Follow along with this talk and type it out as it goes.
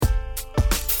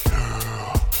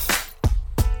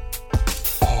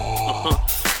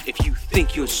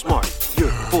think you're smart.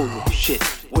 You're full of shit.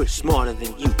 We're smarter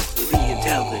than you. The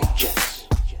IntelliGents.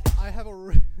 I have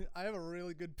a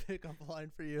really good pickup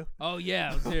line for you. Oh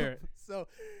yeah, let's hear it. So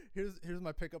here's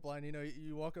my pickup line. You know,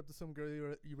 you walk up to some girl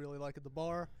you really like at the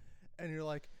bar, and you're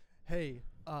like, "Hey,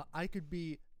 I could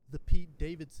be the Pete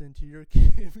Davidson to your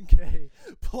Kim K.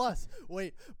 Plus,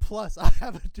 I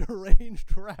have a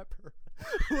deranged rapper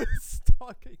who is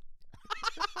stalking."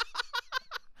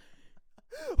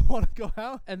 Want to go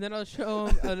out? And then I'll show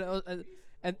him,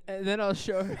 and then I'll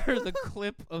show her the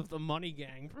clip of the Money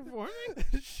Gang performing.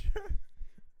 Sure.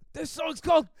 This song's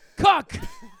called Cock.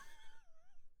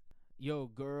 Yo,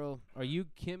 girl, are you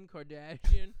Kim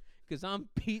Kardashian? Because I'm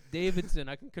Pete Davidson.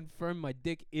 I can confirm my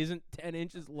dick isn't 10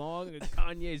 inches long and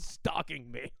Kanye's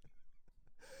stalking me.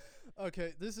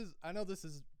 Okay, I know this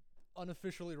is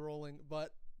unofficially rolling,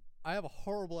 but I have a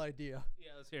horrible idea.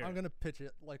 Yeah, let's hear I'm it. gonna pitch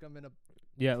it like I'm in a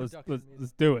Let's production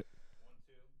meeting. do it.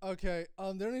 Okay,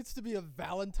 there needs to be a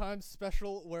Valentine's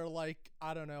special where, like,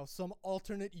 I don't know, some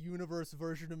alternate universe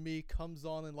version of me comes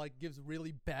on and, like, gives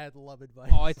really bad love advice.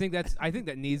 Oh, I think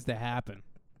that needs to happen.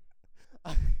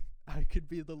 I could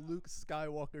be the Luke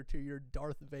Skywalker to your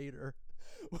Darth Vader,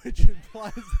 which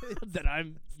implies that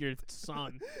I'm your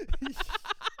son.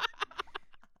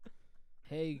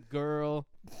 Hey, girl,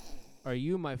 are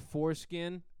you my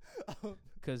foreskin?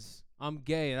 Because I'm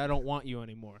gay and I don't want you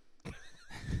anymore.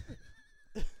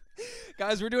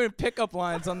 Guys, we're doing pickup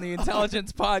lines on the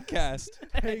IntelliGents podcast.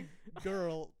 Hey,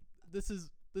 girl, this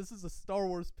is a Star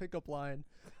Wars pickup line.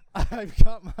 I've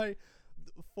got my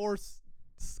force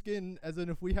skin, as in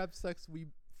if we have sex, we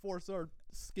force our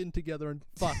skin together and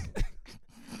fuck.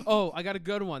 Oh, I got a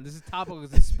good one. This is topical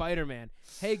because it's Spider-Man.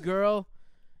 Hey, girl,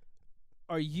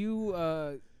 are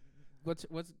you what's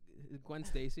Gwen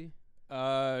Stacy?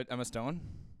 Emma Stone.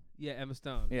 Yeah, Emma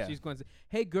Stone. Yeah. She's Gwen.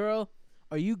 Hey, girl,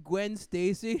 are you Gwen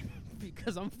Stacy?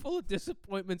 Because I'm full of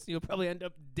disappointments, and you'll probably end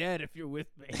up dead if you're with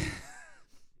me.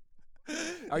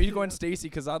 Are you Gwen Stacy?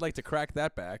 Because I'd like to crack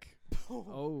that back.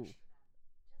 Oh.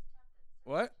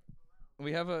 What?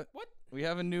 We have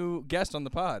a new guest on the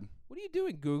pod. What are you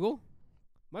doing, Google?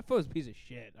 My phone's a piece of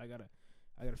shit. I gotta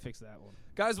fix that one.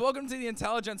 Guys, welcome to the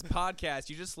IntelliGents podcast.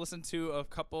 You just listened to a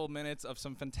couple minutes of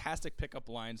some fantastic pickup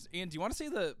lines. Ian, do you want to say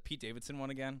the Pete Davidson one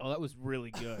again? Oh, that was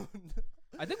really good.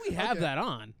 I think we have that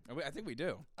on. I think we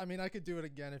do. I mean, I could do it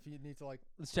again if you need to, like.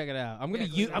 Let's check it out. I'm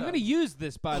Yeah, gonna use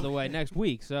this, by the way, next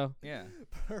week. So Yeah.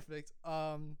 Perfect.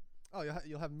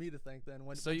 You'll have me to thank then.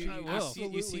 When So you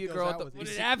absolutely see a goes girl out at the with but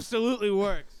you. it absolutely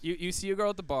works. you see a girl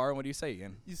at the bar, and what do you say,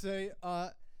 Ian? You say,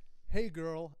 hey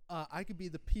girl, I could be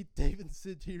the Pete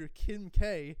Davidson to your Kim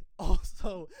K.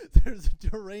 Also, there's a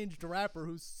deranged rapper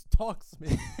who stalks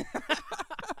me.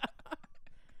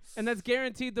 And that's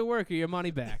guaranteed to work or your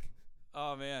money back.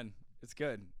 Oh man, it's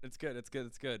good. It's good.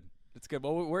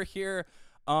 Well, we're here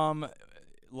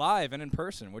live and in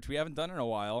person, which we haven't done in a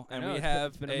while, and know, we it's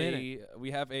have been a minute.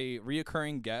 we have a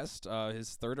reoccurring guest,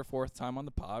 his third or fourth time on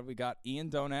the pod. We got Ian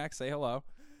Donach. Say hello.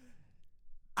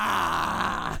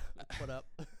 What up?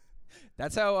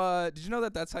 That's how. Did you know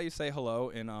that that's how you say hello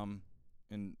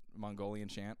in Mongolian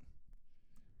chant?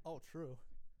 Oh, true.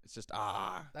 It's just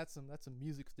That's some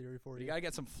music theory for you. You gotta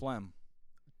get some phlegm.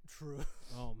 True.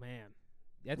 Oh man,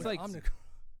 that's With like. Omicron.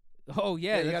 Oh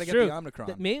yeah, you that's gotta true. get the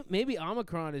Omicron. Maybe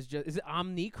Omicron is just. Is it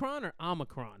Omnicron or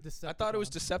Omicron? I thought it was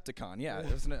Decepticon. Yeah,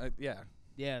 isn't it? Yeah.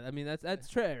 Yeah, I mean that's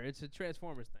fair. It's a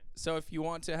Transformers thing. So if you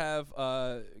want to have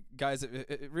guys,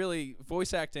 it really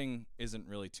voice acting isn't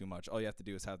really too much. All you have to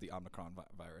do is have the Omicron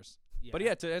virus. Yeah. But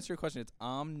yeah, to answer your question, it's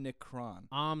Omnicron.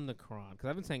 Omicron, because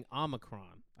I've been saying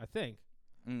Omicron. I think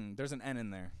There's an N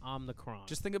in there. Omicron.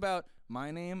 Just think about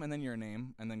my name and then your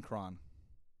name and then cron.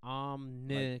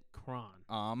 Omnicron.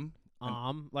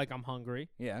 Like I'm hungry.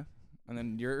 Yeah. And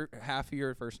then your half of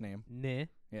your first name. Ne.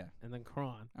 Yeah. And then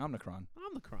cron. Omnicron.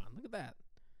 Omicron. Look at that.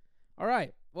 All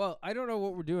right. Well, I don't know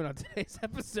what we're doing on today's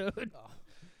episode.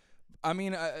 I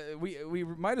mean, we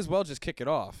might as well just kick it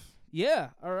off. Yeah.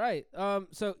 All right.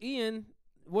 So Ian,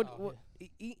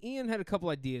 Ian had a couple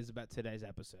ideas about today's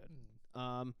episode.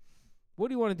 What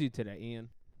do you want to do today, Ian?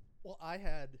 Well, I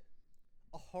had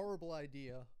a horrible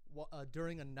idea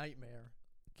during a nightmare.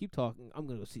 Keep talking. I'm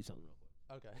gonna go see something real quick.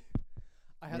 Okay.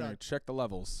 I'm going to check the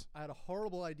levels. I had a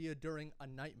horrible idea during a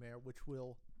nightmare, which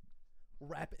will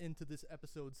wrap into this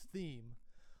episode's theme.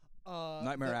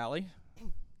 Nightmare Alley?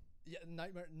 Yeah,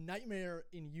 Nightmare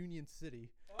in Union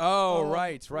City. Oh,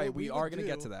 right. We we are would going to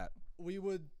get do- to that. We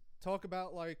would talk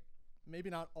about, like, maybe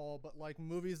not all, but, like,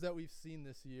 movies that we've seen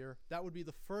this year. That would be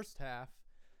the first half.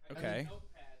 Okay.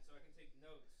 Notepad so I can take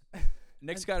notes.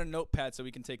 Nick's got a notepad so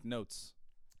we can take notes.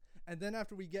 And then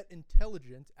after we get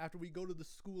intelligent, after we go to the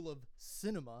school of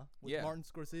cinema with Yeah. Martin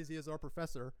Scorcese as our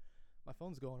professor, my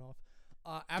phone's going off.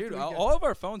 After Dude, we get all of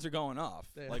our phones are going off.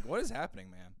 Yeah. Like, what is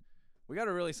happening, man? We got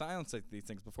to really silence these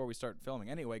things before we start filming.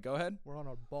 Anyway, go ahead. we're on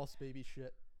our boss baby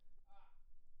shit.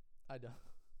 I don't.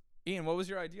 Ian, what was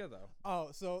your idea, though? Oh,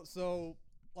 so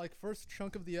like first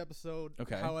chunk of the episode,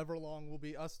 Okay. however long, will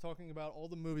be us talking about all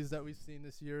the movies that we've seen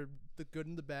this year, the good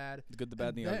and the bad, The good, the bad,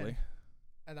 and the then- ugly.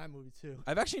 and that movie too.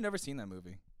 I've actually never seen that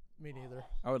movie. Me neither.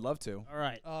 I would love to. All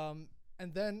right.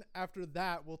 And then after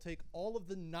that, we'll take all of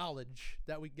the knowledge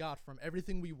that we got from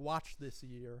everything we watched this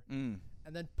year, Mm.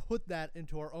 and then put that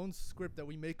into our own script that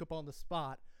we make up on the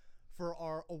spot for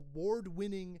our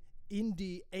award-winning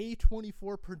indie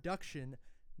A24 production,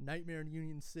 Nightmare in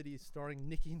Union City, starring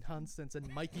Nikki Nonsense and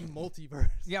Mikey Multiverse.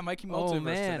 Yeah, Mikey Oh, Multiverse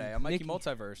man. today. A Mikey Nikki.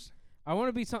 Multiverse. I want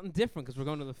to be something different because we're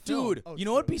going to the film. Dude, Oh, you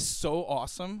know what'd true. be so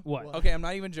awesome? What? What? Okay, I'm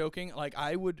not even joking. Like,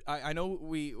 I know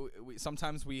we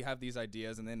sometimes we have these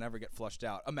ideas and they never get flushed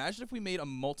out. Imagine if we made a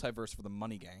multiverse for the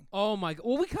Money Gang. Oh my god.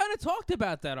 Well, we kind of talked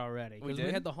about that already. We 'cause we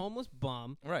did? had the homeless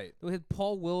bum. Right. We had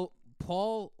Paul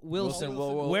Wilson, Wilson,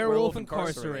 werewolf incarcerator.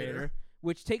 incarcerator,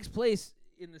 which takes place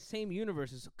in the same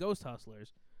universe as Ghost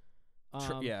Hustlers.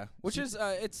 Yeah. Which so- is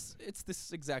it's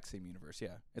this exact same universe.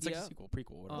 Yeah. It's like Yeah. a sequel,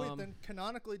 prequel, whatever. Wait, then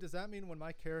canonically, does that mean when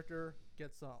my character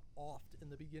gets offed in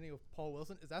the beginning of Paul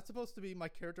Wilson, is that supposed to be my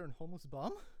character in Homeless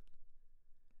Bum?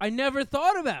 I never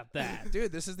thought about that.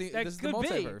 Dude, this is the That this is the could be.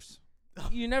 multiverse.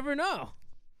 You never know.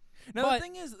 Now But the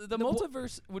thing is, the the mo-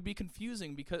 multiverse would be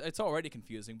confusing because it's already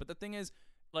confusing. But the thing is,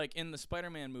 like in the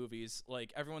Spider-Man movies,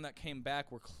 like everyone that came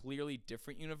back were clearly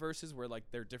different universes where like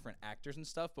they're different actors and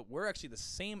stuff. But we're actually the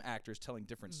same actors telling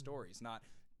different stories, not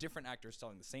different actors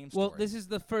telling the same story. Well, this is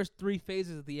the first 3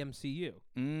 phases of the MCU.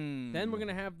 Mm. Then we're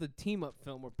gonna have the team up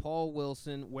film where Paul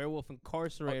Wilson, werewolf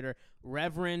incarcerator,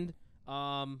 Reverend.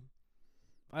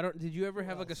 I don't. Did you ever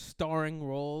have like a starring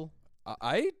role?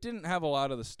 I didn't have a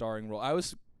lot of the starring role. I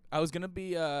was gonna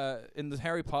be in the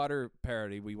Harry Potter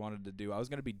parody we wanted to do. I was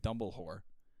gonna be Dumbledore,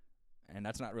 and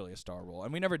that's not really a star role,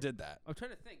 and we never did that. I'm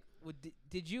trying to think.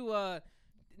 Did you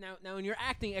now in your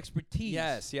acting expertise?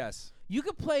 Yes. You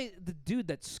could play the dude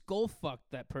that skull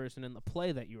fucked that person in the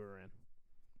play that you were in.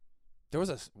 There was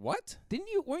a what? Didn't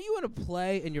you? Weren't you in a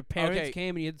play and your parents Okay.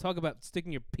 came and you had to talk about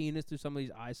sticking your penis through some of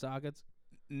these eye sockets?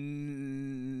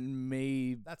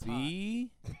 Maybe. That's hot.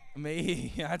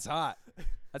 Maybe that's hot.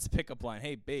 That's a pickup line.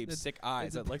 Hey, babe, That's- sick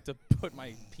eyes. that's I'd like to put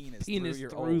my penis Penis through your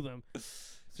through them,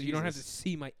 so you don't have to Jesus.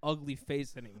 see my ugly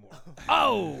face anymore.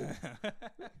 Oh,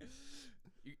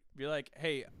 You be like,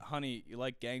 hey, honey, you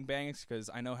like gangbangs? Because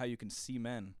I know how you can see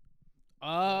men.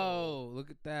 oh,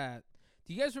 look at that.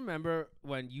 Do you guys remember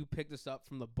when you picked us up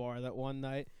from the bar that one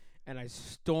night and I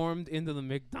stormed into the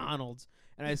McDonald's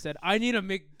and I said, I need a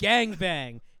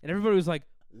McGangbang, and everybody was like,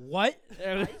 what?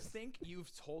 I think you've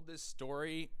told this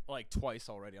story like twice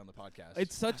already on the podcast.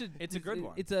 It's such a It's a good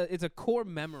one. It's a core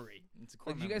memory. It's a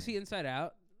core Like, you guys see Inside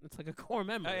Out? It's like a core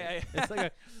memory. yeah.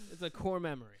 It's a core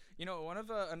memory. You know, one of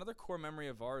another core memory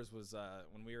of ours was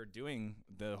when we were doing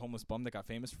the homeless bum that got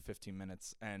famous for 15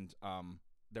 minutes, and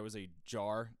there was a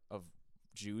jar of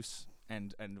juice,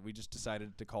 and we just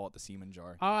decided to call it the semen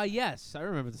jar. Yes, I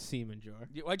remember the semen jar.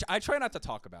 I try not to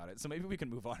talk about it, so maybe we can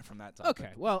move on from that topic.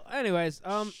 Okay. Well, anyways,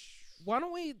 why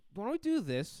don't we do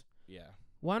this? Yeah.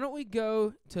 Why don't we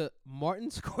go to Martin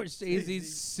Scorsese's Scorsese.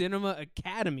 Cinema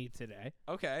Academy today?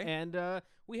 Okay. And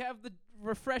we have the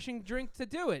refreshing drink to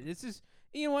do it. This is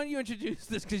Ian. Why don't you introduce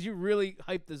this? Because you really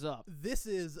hyped this up. This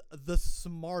is the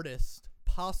smartest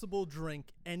possible drink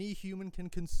any human can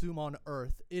consume on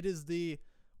Earth. It is the,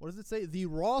 what does it say? The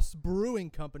Ross Brewing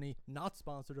Company, not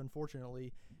sponsored,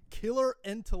 unfortunately, Killer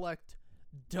Intellect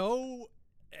Dough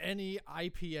Any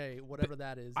IPA, whatever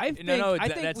that is. I think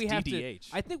that's we have DDH.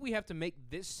 to. I think we have to make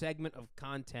this segment of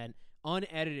content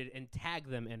unedited and tag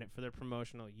them in it for their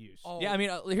promotional use. Oh, Yeah, I mean,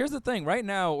 here's the thing. Right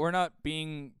now, we're not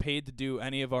being paid to do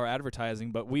any of our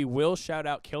advertising, but we will shout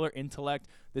out Killer Intellect.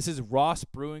 This is Ross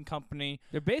Brewing Company.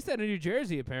 They're based out of New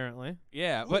Jersey, apparently.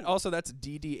 Yeah, but also that's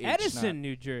DDH. Edison,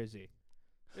 New Jersey.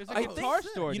 There's a I guitar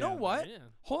think- store. You know down what? there, yeah.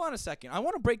 Hold on a second. I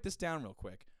want to break this down real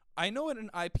quick. I know what an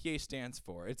IPA stands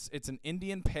for. It's an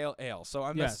Indian Pale Ale. So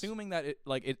I'm Yes. assuming that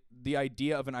the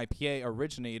idea of an IPA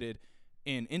originated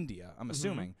in India. I'm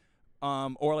assuming.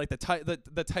 Or like the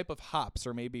type of hops,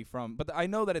 or maybe from. But I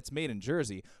know that it's made in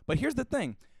Jersey. But here's the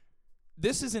thing.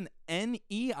 This is an NE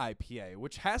IPA,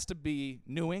 which has to be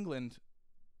New England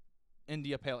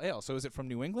India Pale Ale. So is it from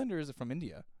New England or is it from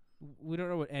India? We don't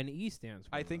know what NE stands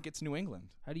for. I think it's New England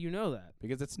How do you know that?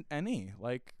 because it's NE.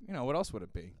 Like, what else would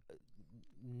it be?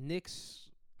 Nick's.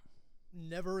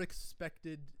 never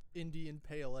expected Indian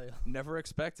pale ale. Never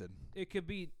expected. It could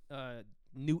be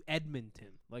New Edmonton,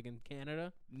 like in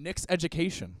Canada. Nick's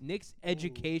Education. Nick's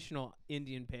Educational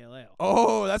Indian Pale Ale.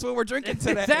 Oh, that's what we're drinking That's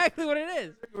today. exactly what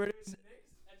it is.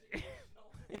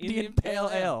 Indian Pale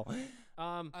Ale.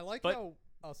 I like but- how.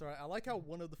 Oh, sorry. I like how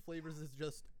one of the flavors is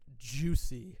just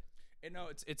juicy. No,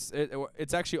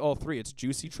 it's actually all three. It's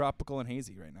juicy, tropical, and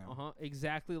hazy right now.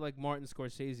 Exactly like Martin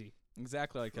Scorcese.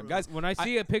 Exactly like him, True. guys. When I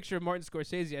see a picture of Martin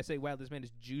Scorcese, I say, "Wow, this man is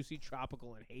juicy,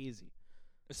 tropical, and hazy."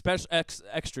 Especially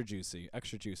extra juicy.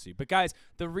 But guys,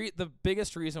 the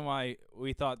biggest reason why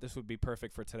we thought this would be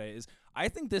perfect for today is I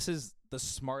think this is the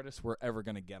smartest we're ever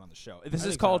gonna get on the show. This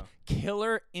is think called so.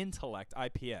 Killer Intellect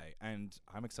IPA, and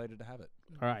I'm excited to have it.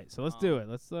 All right, so let's do it.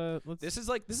 Let's. This is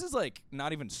like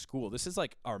not even school. This is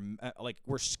like our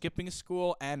we're skipping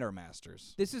school and our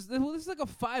masters. This is like a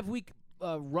 5-week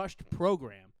rushed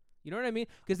program. You know what I mean?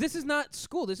 Because this is not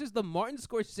school. This is the Martin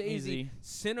Scorcese Easy.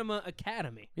 Cinema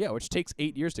Academy. Yeah, which takes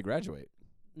 8 years to graduate.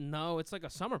 No, it's like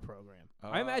a summer program.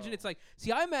 I imagine it's like.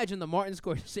 See, I imagine the Martin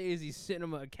Scorsese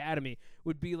Cinema Academy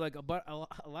would be like a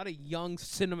lot of young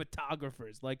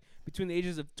cinematographers, like between the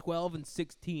ages of 12 and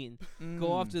 16,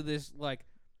 go off to this like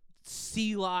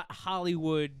C-lot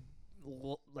Hollywood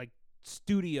like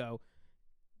studio,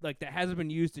 like that hasn't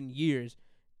been used in years.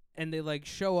 And they like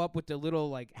show up with their little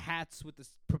like hats with the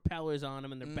propellers on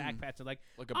them and their backpacks. Are like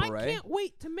a I beret. can't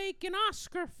wait to make an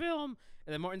Oscar film.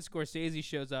 And then Martin Scorsese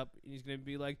shows up and he's gonna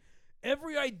be like,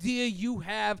 every idea you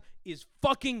have is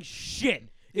fucking shit.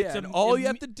 Yeah, and all you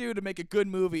have to do to make a good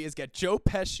movie is get Joe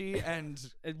Pesci and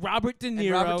Robert De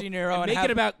Niro, and make have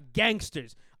it about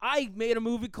gangsters. I made a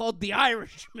movie called The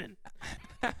Irishman.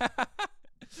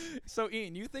 So,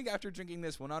 Ian, you think after drinking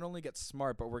this, we'll not only get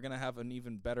smart, but we're going to have an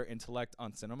even better intellect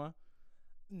on cinema?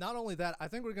 Not only that, I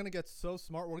think we're going to get so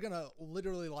smart, we're going to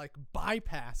literally, like,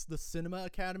 bypass the Cinema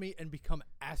Academy and become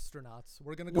astronauts.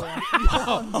 We're going to go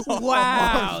on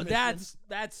Wow, Mars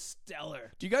that's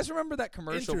stellar. Do you guys remember that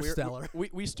commercial? Interstellar.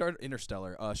 We started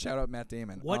Interstellar. Shout out Matt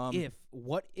Damon.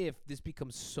 What if this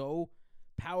becomes so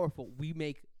powerful, we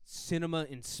make cinema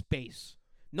in space?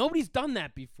 Nobody's done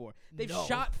that before. They've No.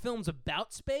 shot films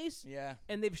about space, Yeah.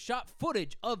 and they've shot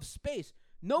footage of space.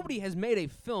 Nobody has made a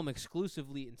film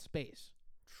exclusively in space.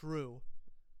 True.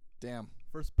 Damn.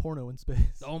 First porno in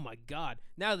space. Oh my God!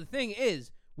 Now the thing is,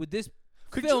 with this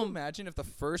Could you film, imagine if the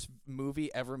first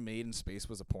movie ever made in space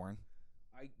was a porn?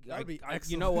 That'd be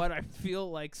you know what? I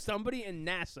feel like somebody in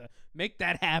NASA make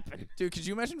that happen. Dude, could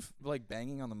you imagine like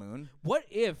banging on the moon? What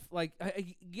if, like,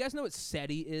 you guys know what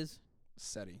SETI is?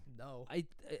 SETI. No. I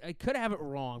could have it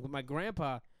wrong, but my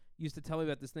grandpa used to tell me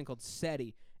about this thing called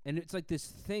SETI, and it's like this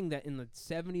thing that in the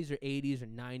 70s or 80s or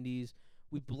 90s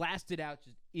we blasted out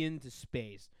just into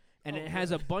space, and it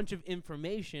has a bunch of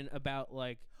information about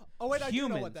like Oh, wait, I do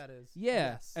humans. know what that is. Yeah,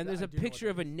 Yes, and there's I a do know what picture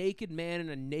of that a is. naked man and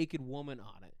a naked woman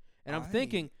on it, and I'm Aye.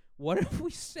 thinking, what if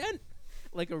we sent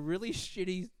like a really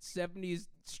shitty 70s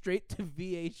straight to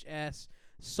VHS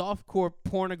softcore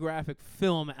pornographic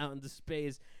film out into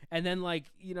space, and then like,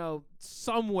 you know,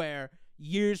 somewhere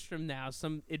years from now,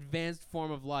 some advanced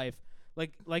form of life,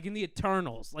 like in the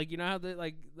Eternals, like, you know how they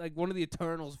like one of the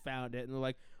Eternals found it and they're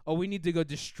like, oh, we need to go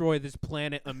destroy this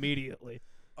planet immediately.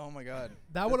 Oh my God.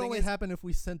 That The would thing only is- happen if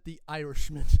we sent the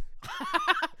Irishman.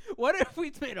 What if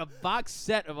we made a box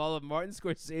set of all of Martin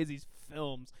Scorsese's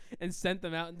films and sent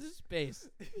them out into space?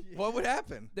 What would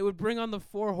happen? They would bring on the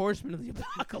 4 horsemen of the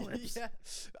apocalypse. Yeah.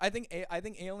 I think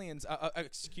aliens,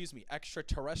 excuse me,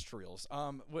 extraterrestrials,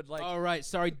 would like. All right,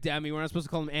 sorry, Demi. We're not supposed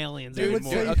to call them aliens They would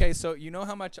anymore. say- Okay, so you know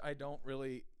how much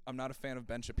I'm not a fan of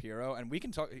Ben Shapiro, and we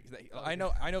can talk. I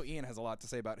know Ian has a lot to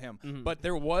say about him, Mhm. but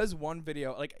there was one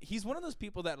video. Like, he's one of those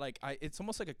people that like it's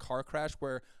almost like a car crash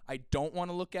where I don't want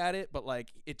to look at it, but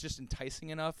like it's just enticing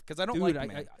enough because I don't Dude, like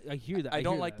the man. I hear that. I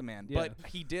don't hear like that. the man, Yeah. but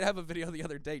he did have a video the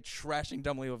other day trashing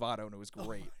Demi Lovato, and it was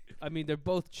great. I mean, they're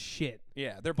both shit.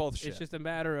 Yeah, they're both shit. It's just a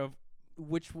matter of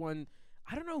which one.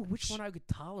 I don't know which one I could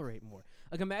tolerate more.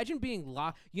 Like, imagine being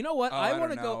locked. You know what? Oh, I I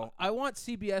want to don't go. know. I want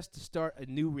CBS to start a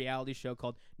new reality show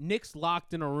called Nick's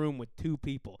Locked in a Room with 2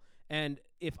 people. And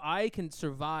if I can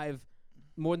survive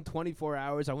more than 24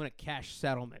 hours, I want a cash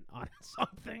settlement on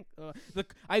something.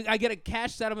 I get a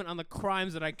cash settlement on the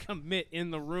crimes that I commit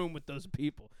in the room with those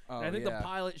people. And I think the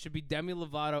pilot should be Demi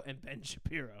Lovato and Ben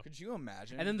Shapiro. Could you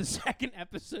imagine? And then the second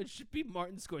episode should be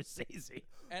Martin Scorsese.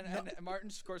 and Martin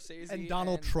Scorsese And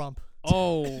Donald Trump.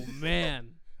 Oh,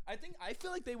 man. I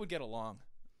feel like they would get along.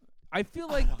 I feel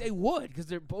like they would because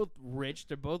they're both rich.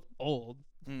 They're both old.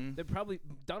 Mm. They're probably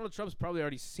Donald Trump's probably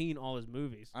already seen all his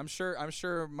movies. I'm sure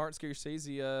Martin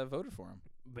Scorsese voted for him.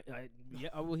 But yeah,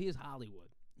 well, he is Hollywood.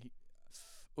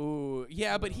 Ooh,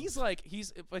 yeah, but he's Martin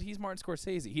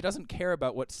Scorsese. He doesn't care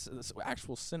about what's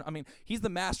actual cinema. I mean, he's the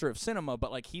master of cinema,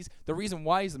 but like the reason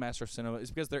why he's the master of cinema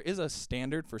is because there is a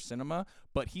standard for cinema,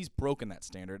 but he's broken that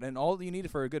standard. And all you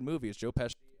need for a good movie is Joe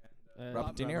Pesci and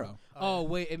Robert De Niro. Oh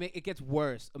wait, it gets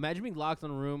worse. Imagine being locked in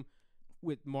a room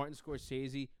with Martin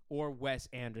Scorsese or Wes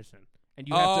Anderson. And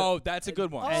you have to, that's a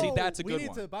good one. Oh, See, that's a good we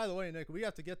one. need to. By the way, Nick, we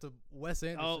have to get to Wes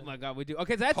Anderson. Oh my God, we do.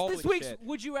 Okay, that's Holy this week's shit.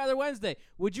 Would You Rather Wednesday.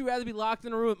 Would you rather be locked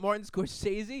in a room with Martin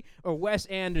Scorsese or Wes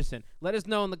Anderson? Let us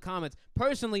know in the comments.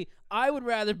 Personally, I would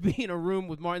rather be in a room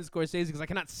with Martin Scorsese because I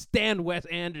cannot stand Wes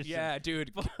Anderson. Yeah,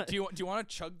 dude. do you want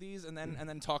to chug these and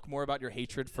then talk more about your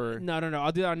hatred for? No.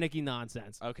 I'll do that on Nicky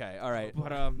Nonsense. Okay, all right.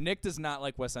 But Nick does not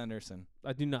like Wes Anderson.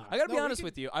 I do not. I gotta No, be we honest can-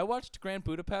 with you. I watched Grand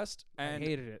Budapest and I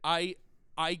hated it.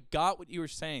 I got what you were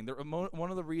saying.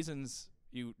 One of the reasons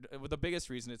the biggest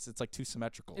reason it's like too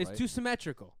symmetrical. It's right? too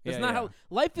symmetrical. It's Yeah, not yeah. how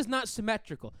life is not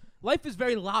symmetrical. Life is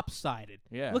very lopsided.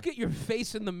 Yeah. Look at your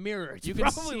face in the mirror. It's You can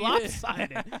probably see it.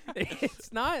 lopsided.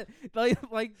 It's not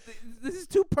this is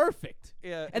too perfect.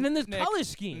 Yeah. And then there's Nick, color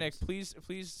schemes. Nick, please.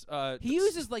 He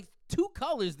uses like 2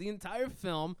 colors the entire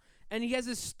film, and he has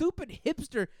this stupid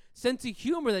hipster sense of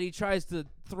humor that he tries to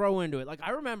throw into it. Like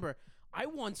I remember, I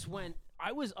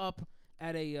was up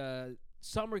at a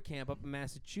summer camp up in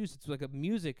Massachusetts, like a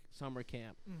music summer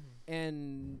camp,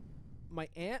 and my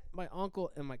aunt, my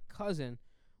uncle, and my cousin,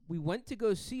 we went to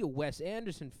go see a Wes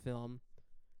Anderson film.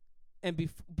 And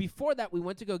before that, we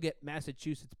went to go get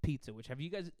Massachusetts pizza. Which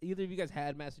either of you guys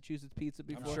had Massachusetts pizza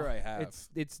before? I'm sure I have.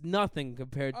 It's nothing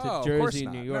compared to of course Jersey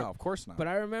and not. New York. No, of course not. But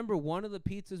I remember one of the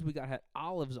pizzas we got had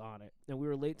olives on it, and we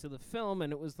were late to the film,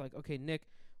 and it was like, okay, Nick,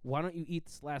 why don't you eat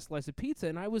this last slice of pizza?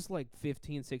 And I was like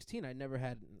 15, 16. I'd never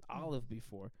had an olive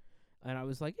before. And I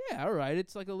was like, yeah, all right.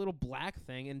 It's like a little black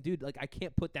thing. And, dude, like I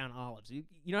can't put down olives. You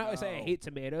know how I say I No. hate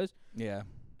tomatoes? Yeah.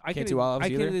 I Can't can do olives I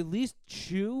either? can at least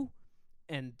chew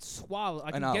and swallow. I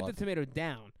An can get the olive. tomato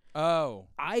down. Oh.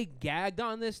 I gagged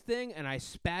on this thing and I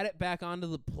spat it back onto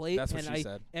the plate. That's what and she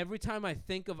said. Every time I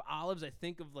think of olives, I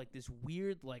think of like this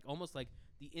weird, like almost like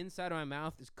the inside of my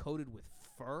mouth is coated with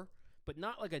fur, but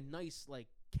not like a nice like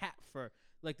cat fur,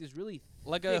 like this really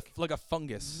Like thick, a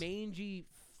fungus. mangy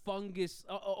fungus,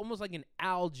 almost like an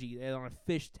algae on a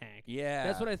fish tank. Yeah.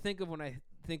 That's what I think of when I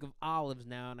think of olives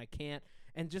now, and I can't.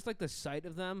 And just like the sight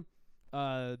of them,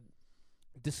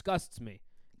 disgusts me.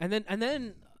 And then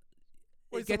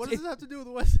Wait, it so gets, what does it have to do with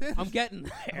Wes Anderson? I'm getting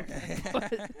there.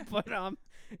 but Trying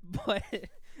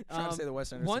to say the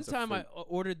Wes Anderson's one a time I fruit.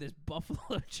 ordered this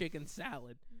buffalo chicken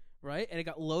salad, right? And it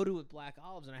got loaded with black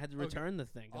olives, and I had to Okay. return the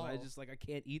thing. 'Cause I Oh. just like, I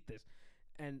can't eat this.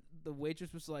 And the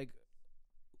waitress was like,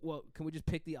 well, can we just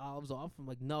pick the olives off? I'm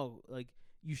like, no, like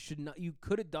you should not. You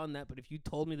could have done that, but if you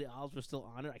told me the olives were still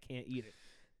on it, I can't eat it.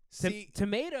 See,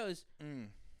 Tomatoes, mm,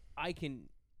 I can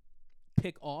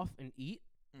pick off and eat.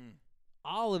 mm.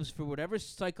 Olives, for whatever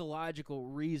psychological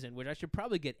reason, which I should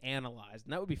probably get analyzed,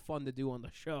 and that would be fun to do on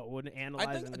the show. Wouldn't I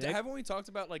analyze think Nick? haven't we talked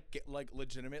about like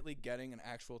legitimately getting an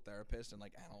actual therapist and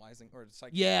like analyzing or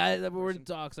psych? Yeah, we're in person?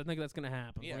 talks. I think that's gonna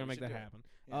happen. Yeah, We're gonna we make should that do it. happen.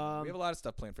 Yeah, we have a lot of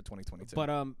stuff planned for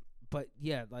 2022. But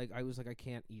yeah, like I was like, I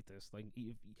can't eat this. Like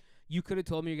you could have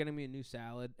told me you're getting me a new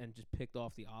salad and just picked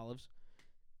off the olives,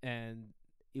 and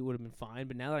it would have been fine.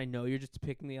 But now that I know you're just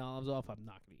picking the olives off, I'm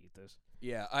not gonna eat this.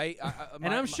 yeah,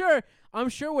 And I'm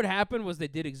sure what happened was they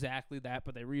did exactly that,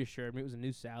 but they reassured me it was a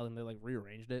new salad and they like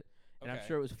rearranged it, and I'm Okay.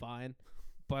 sure it was fine.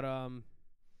 But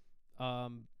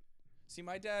See,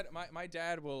 my dad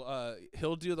will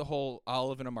he'll do the whole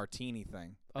olive in a martini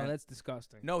thing. oh, And- that's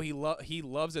disgusting. No, he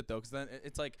loves it though, because then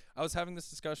it's like I was having this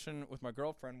discussion with my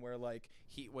girlfriend where like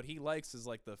what he likes is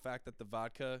like the fact that the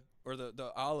vodka or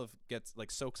the olive gets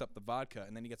like soaks up the vodka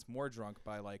and then he gets more drunk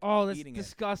by like Oh, that's eating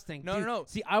disgusting. No, Dude, no.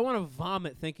 See, I want to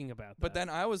vomit thinking about that. But then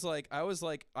I was like I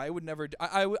would never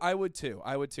I would too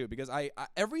because I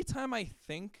every time I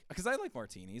think, because I like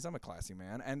martinis, I'm a classy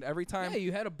man, and every time yeah,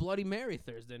 you had a Bloody Mary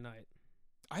Thursday night.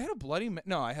 I had a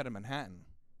no, I had a Manhattan.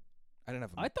 I didn't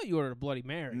have a I thought you ordered a Bloody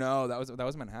Mary. No, that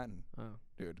was Manhattan, Oh,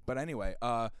 dude. But anyway,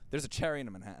 there's a cherry in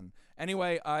a Manhattan.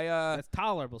 Anyway, that's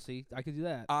tolerable. See, I could do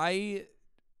that.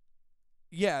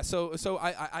 Yeah, so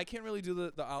I can't really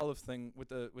do the olive thing with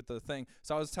the thing.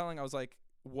 So I was like,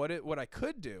 what I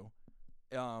could do,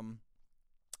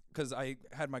 because I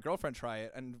had my girlfriend try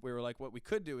it, and we were like, what we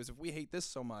could do is if we hate this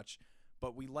so much,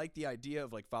 but we like the idea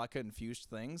of like vodka infused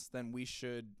things, then we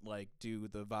should like do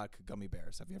the vodka gummy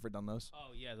bears. Have you ever done those? Oh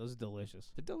yeah, those are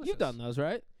delicious. They're delicious. You've done those,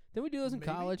 right? Didn't we do those in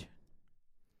Maybe. college?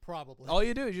 Probably. All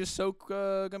you do is just soak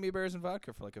gummy bears in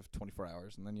vodka for like 24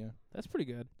 hours, and then That's pretty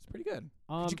good. it's pretty good.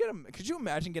 Could you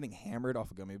imagine getting hammered off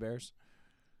of gummy bears?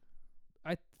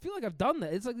 I feel like I've done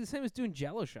that. It's like the same as doing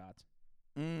Jello shots.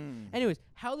 Anyways,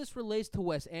 how this relates to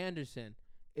Wes Anderson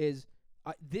is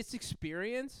this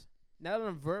experience. Now that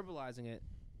I'm verbalizing it,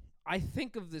 I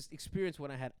think of this experience when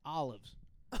I had olives.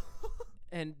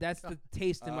 And that's the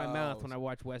taste in my mouth when I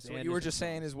watch Wes Anderson. What you were just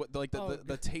saying is what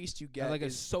the taste you get. I like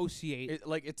is, associate.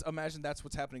 Imagine that's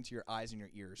what's happening to your eyes and your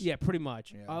ears. Yeah, pretty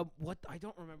much. Yeah. What I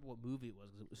don't remember what movie it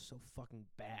was because it was so fucking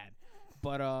bad.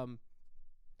 But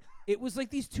it was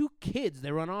like these two kids.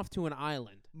 They run off to an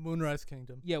island. Moonrise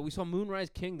Kingdom. Yeah, we saw Moonrise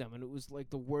Kingdom, and it was like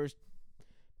the worst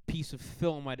piece of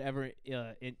film I'd ever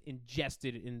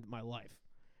ingested in my life.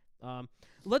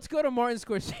 Let's go to Martin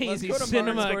Scorsese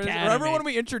Cinema Academy. Remember when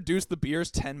we introduced the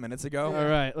beers 10 minutes ago? All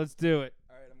right, let's do it.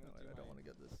 All right, I don't want to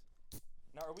get this.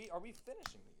 Now, are we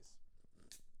finishing these?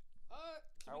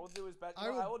 I will do as best. I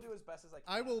will do as best as I can.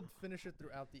 I will finish it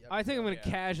throughout the episode. I think I'm gonna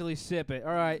casually sip it.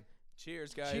 All right.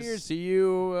 Cheers, guys. Cheers. See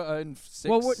you in 6.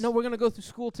 Well, we're gonna go through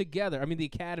school together. I mean, the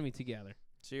academy togeture.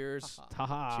 Cheers.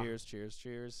 Haha.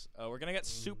 Cheers. We're gonna get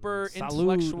super Salud.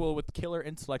 intellectual with Killer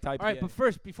Intellect IPA. All right, but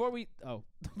first, before we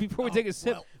take a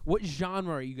sip, what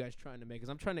genre are you guys trying to make? Because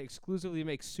I'm trying to exclusively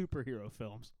make superhero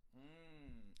films.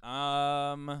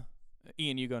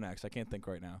 Ian, you go next. I can't think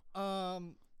right now.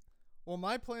 Well,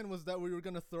 my plan was that we were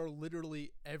gonna throw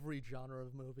literally every genre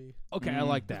of movie. Okay, I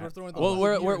like that. We're throwing the Well, whole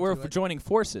we're year into it. joining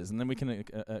forces, and then we can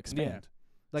expand.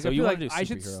 Like So I you feel wanna like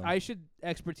do I should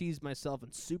expertise myself in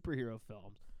superhero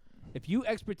films. If you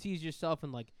expertise yourself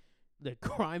in like the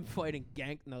crime fighting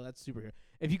no, that's superhero.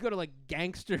 If you go to like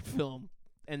gangster film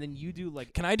and then you do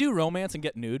like Can I do romance and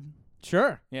get nude?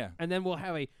 sure, Yeah. and then we'll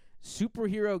have a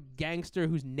superhero gangster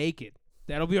who's naked.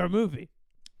 That'll be our movie.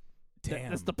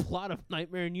 Damn. That's the plot of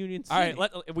Nightmare in Union City. All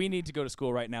right, we need to go to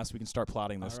school right now so we can start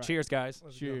plotting this. All right. Cheers, guys.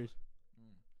 Let's go. Cheers.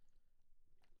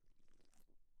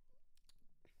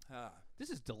 This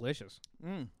is delicious.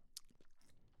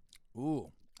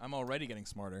 Ooh, I'm already getting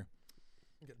smarter.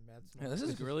 I'm getting mad Yeah, smart. this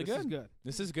is really This good. is good.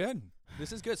 This is good.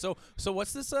 This is good. So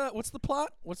what's this? What's the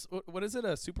plot? What is it?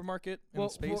 A supermarket in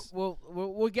space?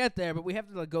 We'll get there, but we have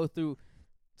to like go through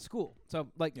school. So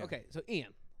like, Yeah. okay, so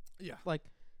Ian, Yeah. like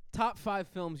top 5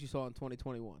 films you saw in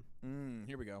 2021.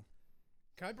 Here we go.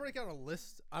 Can I break out a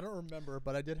list? I don't remember,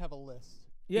 but I did have a list.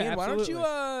 Yeah, Ian, why don't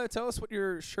absolutely. you tell us what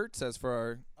your shirt says for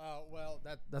our? Well,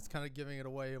 that's kind of giving it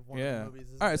away of one Yeah. of the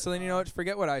movies. All right, so then you know what?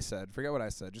 Forget what I said.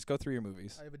 Just go through your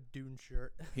movies. I have a Dune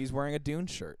shirt. He's wearing a Dune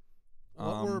shirt.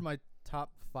 What were my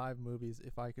top 5 movies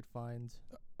if I could find?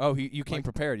 Oh, you came my-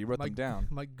 prepared. You wrote them down.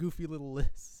 My goofy little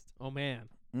list. Oh man.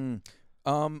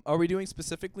 Are we doing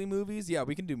specifically movies? Yeah,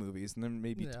 we can do movies, and then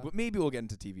maybe Yeah. maybe we'll get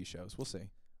into TV shows. We'll see.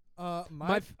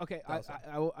 Okay, Oh,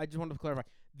 sorry. I just wanted to clarify.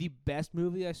 The best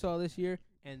movie I saw this year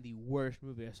and the worst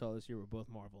movie I saw this year were both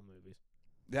Marvel movies.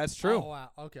 That's true. Oh wow.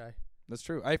 Okay. That's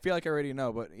true. I feel like I already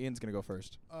know, but Ian's gonna go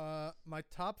first. My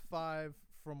top 5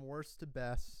 from worst to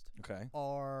best Okay.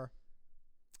 are.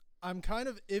 I'm kind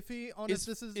of iffy on if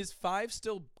this Is 5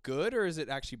 still good, or is it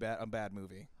actually a bad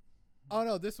movie? Oh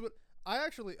no, this would. I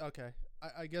actually okay.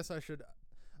 I guess I should.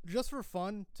 Just for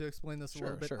fun to explain this a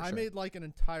little bit, I made like an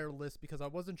entire list because I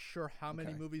wasn't sure how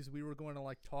many movies we were going to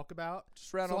like talk about.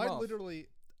 Just rattle them off.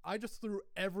 I just threw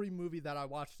every movie that I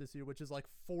watched this year, which is like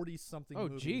 40-something Oh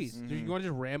movies. jeez. Do you want to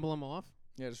just ramble them off?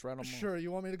 Yeah, just rattle them off. Sure,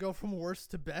 you want me to go from worst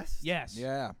to best? Yes.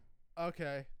 Yeah.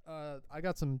 Okay. I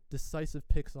got some decisive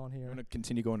picks on I'm here. gonna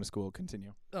continue going to school.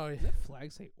 Continue. Oh yeah. Does that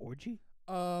flag say orgy?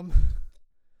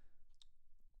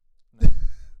 It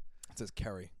says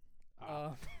Kerry.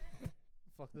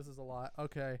 Fuck, this is a lot.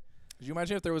 Okay. Could you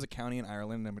imagine if there was a county in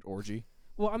Ireland named Orgy?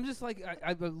 Well, I'm just like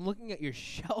I've been looking at your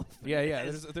shelf. Yeah, yeah.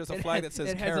 There's a flag that says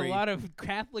it Kerry. has a lot of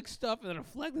Catholic stuff and then a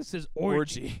flag that says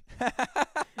orgy.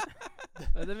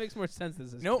 That makes more sense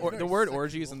than this. No, Very the word sexual.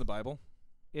 orgy is in the Bible.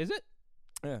 Is it?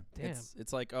 Yeah. Damn.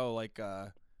 It's like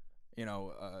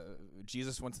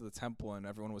Jesus went to the temple and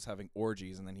everyone was having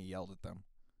orgies, and then he yelled at them.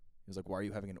 He was like, "Why are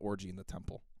you having an orgy in the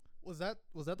temple?" Was that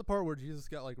the part where Jesus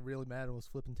got like really mad and was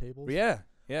flipping tables? Yeah.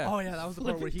 Yeah. Oh yeah, that was the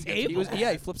part where he Flipping gets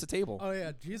tables? He flips a table. Oh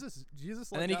yeah, Jesus.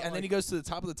 And then he goes to the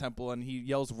top of the temple and he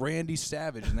yells Randy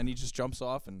Savage, and then he just jumps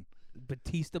off. And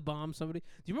Batista bomb somebody. Do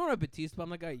you remember when Batista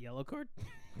bombed that guy at Yellow Card?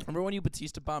 remember when you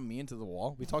Batista bombed me into the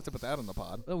wall? We talked about that on the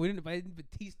pod. Oh, we didn't. If I didn't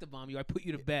Batista bomb you, I put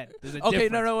you to bed. There's a Okay,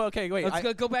 difference. okay, wait.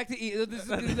 Let's go back to Ian.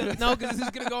 No, because this is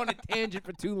gonna go on a tangent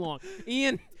for too long.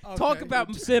 Ian, talk Okay.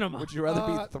 about cinema. Would you rather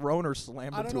be thrown or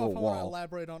slammed I don't into know a if I want to wall?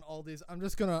 elaborate on all these. I'm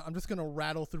just gonna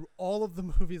rattle through all of the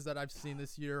movies that I've seen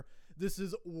this year. This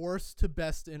is worst to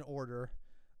best in order.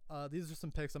 These are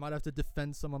some picks. I might have to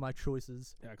defend some of my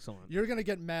choices. Excellent. You're gonna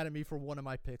get mad at me for one of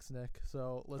my picks, Nick.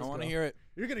 So let's. I want go. to hear it.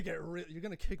 You're gonna you're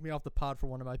gonna kick me off the pod for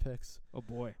one of my picks. Oh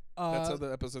boy. That's how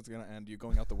the episode's gonna end. You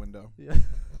going out the window, Yeah.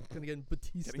 Gonna get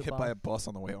Batista. getting hit by a bus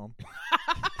on the way home.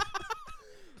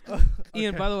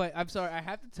 Ian, by the way, I'm sorry. I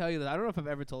have to tell you that I don't know if I've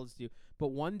ever told this to you, but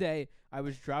one day I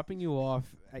was dropping you off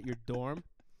at your dorm.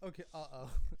 Okay.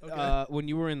 Okay. When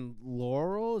you were in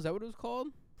Laurel, is that what it was called?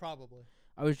 Probably.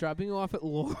 I was dropping you off at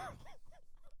Laurel.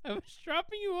 I was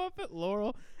dropping you off at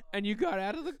Laurel, and you got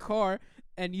out of the car,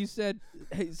 and you said,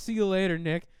 "Hey, see you later,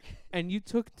 Nick." And you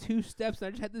took 2 steps, and I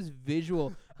just had this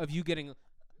visual of you getting,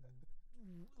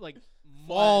 like,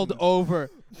 mauled over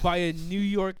by a New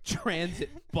York Transit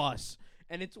bus.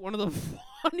 And it's one of the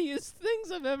funniest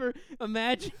things I've ever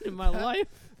imagined in my life.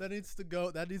 That needs to go.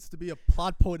 That needs to be a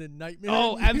plot point in Nightmare.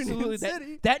 Oh, in Union absolutely.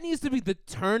 City. That needs to be the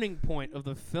turning point of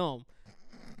the film.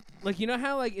 Like, you know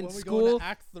how, like, in when we school... go into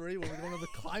Act 3, when we go into the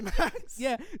climax.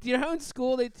 Yeah. Do you know how in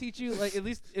school they teach you, like, at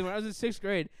least when I was in 6th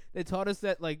grade, they taught us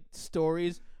that, like,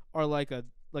 stories are like a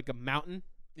mountain?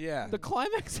 Yeah. The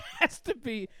climax has to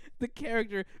be the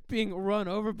character being run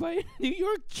over by a New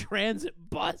York Transit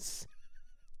bus.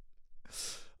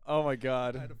 Oh my I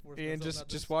God. had to force Ian, myself not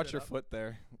to just watch spit your up. foot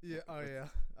there. Yeah. Oh yeah.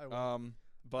 I will.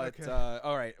 But Okay.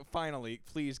 all right. Finally,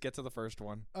 please get to the first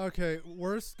one. Okay.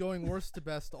 Worst to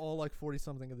best. All like 40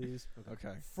 something of these.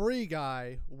 Okay. Free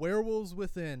Guy, Werewolves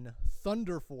Within,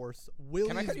 Thunder Force,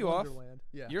 Willy's cut you off? Wonderland.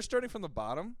 Yeah. You're starting from the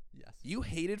bottom. Yes. You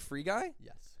hated Free Guy.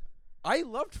 Yes. I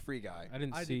loved Free Guy. I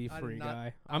didn't I see did Free not-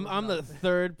 Guy. I I'm was the not-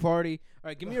 third party. All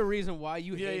right, give me a reason why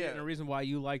you Yeah, hate yeah. it and a reason why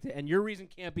you liked it. And your reason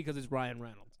can't be because it's Ryan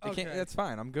Reynolds. I can't, Okay. that's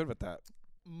fine. I'm good with that.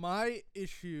 My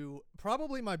issue,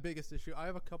 probably my biggest issue, I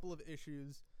have a couple of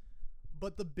issues,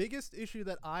 but the biggest issue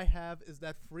that I have is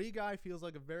that Free Guy feels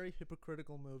like a very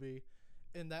hypocritical movie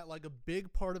in that like a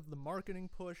big part of the marketing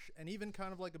push and even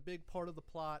kind of like a big part of the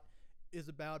plot is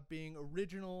about being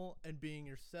original and being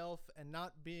yourself and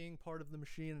not being part of the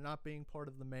machine and not being part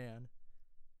of the man.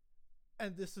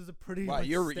 And this is a pretty Wow, like,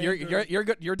 you're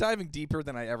good. You're diving deeper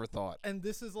than I ever thought. and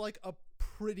this is like a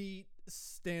pretty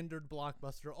standard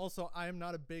blockbuster. Also, I am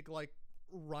not a big like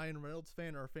Ryan Reynolds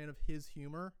fan or a fan of his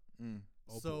humor. Mm.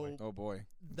 So Oh boy.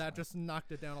 that just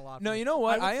knocked it down a lot. No, for me. you know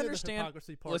what? would I say the understand.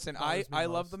 hypocrisy part Listen, bothers me I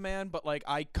love most. the man, but like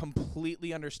I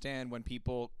completely understand when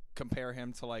people compare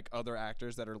him to like other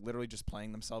actors that are literally just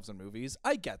playing themselves in movies.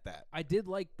 I get that. I did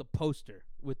like the poster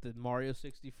with the Mario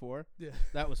 64. Yeah,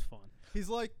 That was fun. he's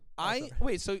like sorry.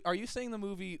 Wait. So are you saying the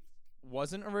movie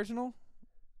wasn't original?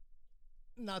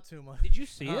 Not too much. Did you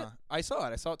see it? I saw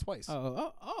it. I saw it twice.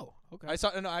 Oh, okay. I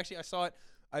saw. No, actually, I saw it.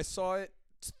 I saw it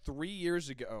 3 years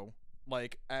ago.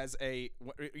 Like as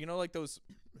you know, like those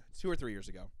 2 or 3 years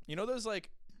ago. You know those like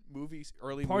movies,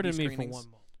 early Pardon movie me for screenings. one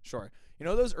moment. Sure. You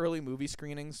know those early movie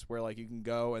screenings where like you can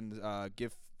go and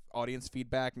give audience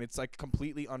feedback and it's like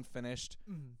completely unfinished.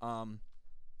 Mhm.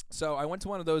 So I went to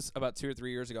one of those about 2 or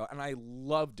 3 years ago and I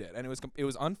loved it and it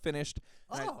was unfinished.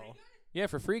 And Oh, yeah,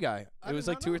 for Free Guy. I It was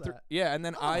did like not 2 or know 3. that. Yeah, and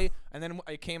then Oh.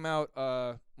 I came out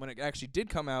when it actually did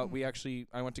come out.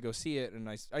 I went to go see it and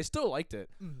I still liked it.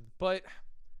 Mhm. But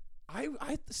I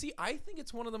think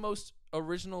it's one of the most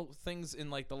original things in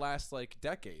like the last like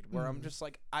decade where I'm just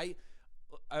like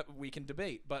we can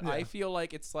debate, but I Yeah. feel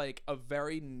like it's like a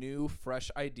very new,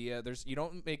 fresh idea. There's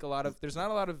not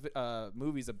a lot of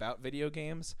movies about video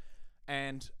games,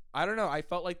 and I don't know. I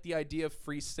felt like the idea of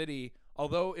Free City,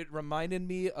 although it reminded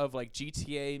me of like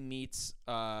GTA meets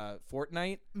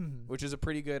Fortnite, Mhm. which is a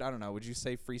pretty good. I don't know. Would you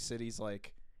say Free City's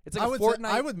like it's like I a would say- Fortnite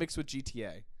I would- mixed with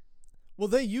GTA? Well,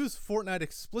 they use Fortnite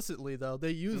explicitly though.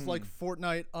 They use like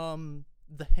Fortnite,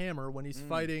 the hammer when he's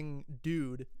fighting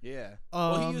dude. Yeah.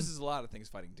 Well, he Um, uses a lot of things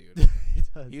fighting dude. He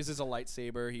does. He uses a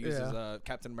lightsaber. He uses Yeah.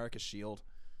 Captain America's shield.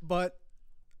 But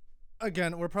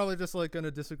again, we're probably just like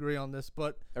gonna disagree on this.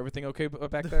 But Everything okay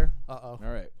back there? all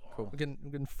right, cool. we're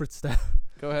getting fritzed out.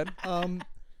 Go ahead.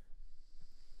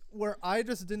 Where I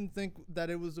just didn't think that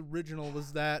it was original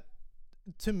was that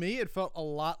to me it felt a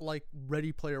lot like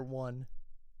Ready Player One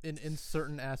in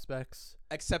certain aspects.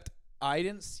 Except I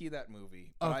didn't see that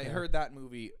movie, but I Okay. heard that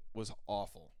movie was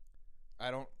awful.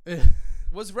 I don't.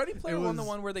 Was Ready Player One the was-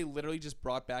 one where they literally just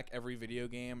brought back every video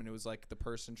game and it was like the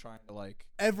person trying to like?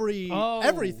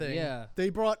 Everything. yeah. They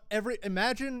brought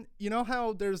imagine, you know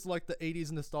how there's like the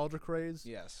 80s nostalgia craze?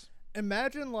 Yes.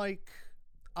 Imagine like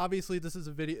obviously this is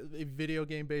a video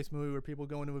game based movie where people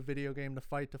go into a video game to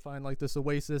fight to find like this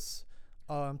oasis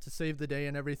to save the day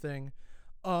and everything.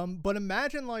 But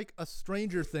imagine like a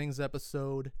Stranger Things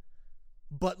episode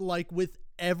but like with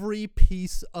every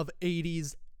piece of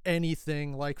 80s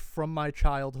anything like from my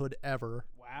childhood ever.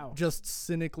 Wow. Wow. just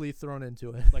cynically thrown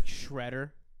into it. Like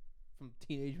Shredder from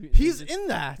Teenage Mutant He's Ninja. in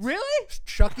that. Really?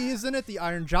 Chucky is in it. The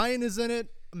Iron Giant is in it.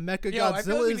 Mecha Yo, I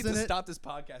feel Godzilla like we is need in to it. stop this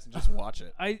podcast and just watch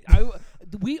it.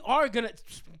 We are gonna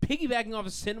piggybacking off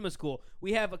of Cinema School.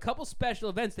 We have a couple special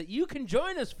events that you can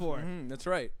join us for. That's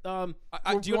right. Do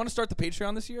Do you want to start the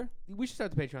Patreon this year? We should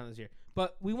start the Patreon this year,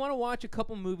 but we want to watch a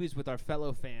couple movies with our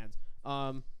fellow fans.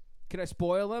 Can I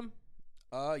spoil them?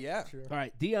 Yeah. Sure. All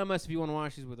right, DM us if you want to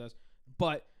watch these with us.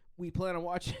 But we plan on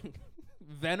watching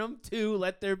Venom 2,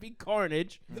 Let There Be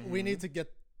Carnage. We need to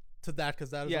get to that because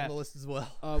that is Yeah. on the list as well.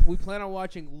 We plan on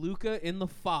watching Luca in the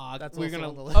Fog. That's We're also gonna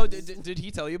on the list. Oh, did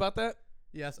he tell you about that?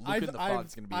 Yes, Luke in the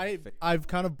Fog's gonna be fake. I've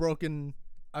kind of broken.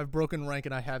 I've broken rank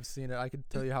and I have seen it. I can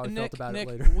tell you how I felt about Nick,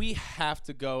 it later. we have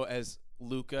to go as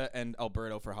Luca and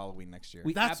Alberto for Halloween next year.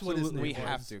 That's what his absolutely name We was.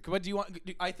 have to. But do you want?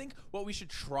 I think what we should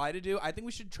try to do. I think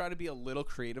we should try to be a little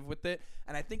creative with it,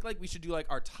 and I think like we should do like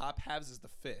our top halves is the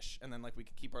fish, and then like we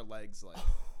could keep our legs like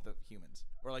the humans,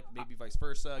 or like maybe vice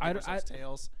versa. Give ourselves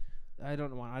tails. I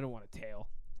don't want a tail.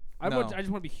 No. I just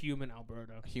want to be human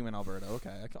Alberto. Human Alberto.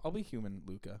 Okay, I'll be human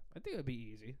Luca. I think it'd be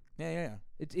easy. Yeah.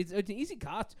 It's an easy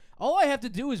costume. All I have to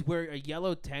do is wear a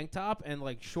yellow tank top and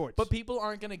like shorts. But people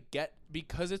aren't gonna get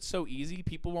because it's so easy.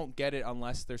 People won't get it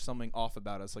unless there's something off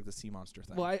about us, like the sea monster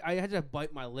thing. well, I had to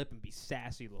bite my lip and be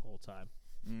sassy the whole time.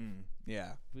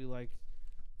 Yeah. Be like,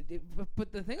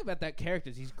 but the thing about that character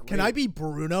is he's great. Can I be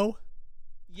Bruno?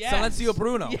 Yes. Silencio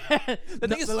Bruno. Yeah. The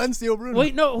thing is, Silencio Bruno.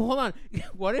 Wait, no, hold on.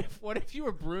 What if you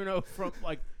were Bruno from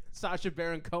like Sacha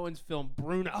Baron Cohen's film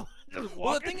Bruno? Just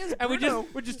Well, the walking, thing is, and Bruno-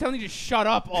 we're just telling you to shut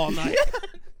up all night.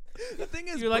 the thing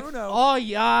is, You're like, Bruno. oh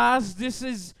yes, this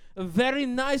is very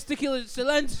nice to kill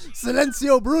silence.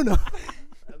 Silencio Bruno.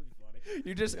 That'd be funny.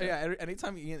 You just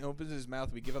anytime Ian opens his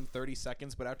mouth, we give him 30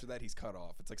 seconds, but after that he's cut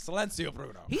off. It's like Silencio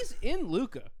Bruno. He's in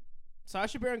Luca.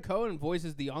 Sacha Baron Cohen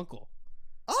voices the uncle.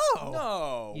 Oh.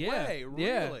 No Yeah, way,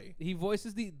 yeah. really? He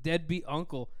voices the deadbeat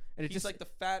uncle, and it's He's just like the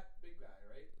fat big guy,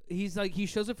 right? he's like he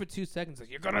shows up for 2 seconds, like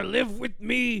you're gonna live with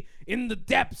me in the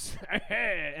depths,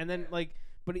 and then like,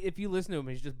 but if you listen to him,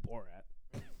 he's just Borat.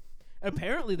 And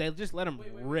apparently, they just let him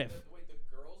riff. Wait, the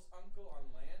girl's uncle on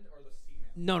land or the sea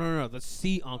man? No, the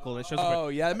sea uncle that shows up. Oh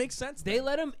yeah, that makes sense. They then.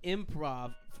 let him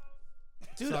improv.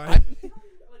 Dude, Sorry. I,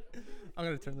 I'm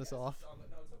gonna turn this off. No,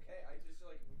 it's okay. I just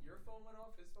like your phone went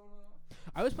off, his phone went off.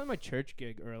 I was playing my church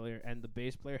gig earlier, and the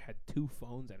bass player had 2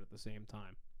 phones out at the same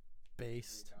time.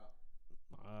 Based.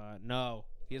 No,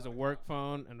 he has a work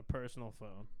phone and a personal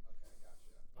phone.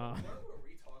 What were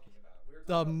we talking about? We were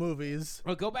The movies.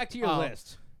 Well, go back to your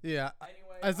list. Yeah.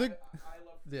 Anyway, I think. I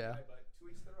love Yeah. but to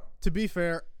each their own. To be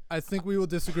fair, I think we will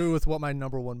disagree with what my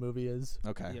number 1 movie is.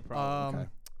 Okay. Yeah, probably.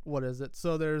 What is it?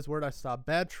 So there's Where'd I Stop?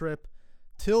 Bad Trip,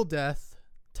 Till Death,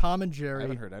 Tom and I Jerry.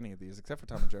 haven't heard any of these except for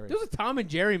Tom and Jerry. There was a Tom and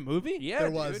Jerry movie? Yeah, There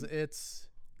dude. was. It's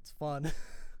fun.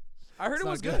 I heard It's it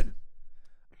not was good. good.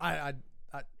 I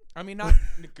I mean, not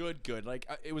good. Like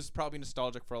it was probably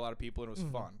nostalgic for a lot of people and it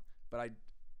was fun. But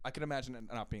I can imagine it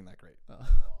not being that great.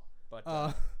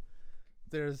 But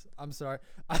there's. I'm sorry.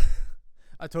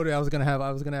 I told you I was gonna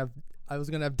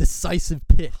have decisive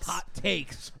picks. Hot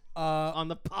takes on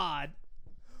the pod.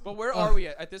 but where are we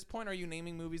at this point? Are you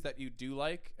naming movies that you do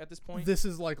like at this point? This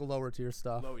is like lower tier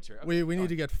stuff. Lower tier. We Okay, need to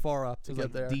fine. get far up to It's get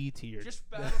like there. D tier. Just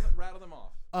rattle them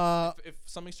off. If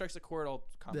something strikes a chord, I'll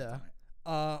comment on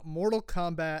it. Mortal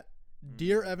Kombat,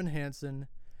 Dear Evan Hansen.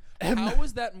 How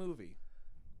was that movie?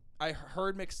 I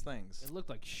heard mixed things. It looked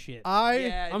like shit.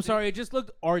 Yeah, I'm sorry, it just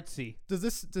looked artsy. Does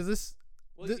this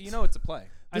Well, this- you know it's a play.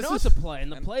 I know is- it's a play,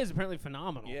 and the play is apparently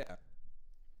phenomenal. Yeah.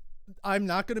 I'm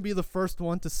not going to be the first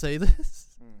one to say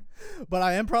this, but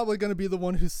I am probably going to be the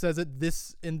one who says it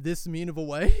in this mean of a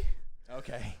way.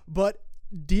 Okay. But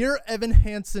Dear Evan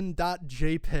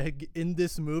Hansen.jpg in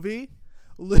this movie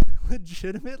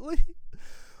legitimately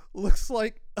looks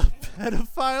like a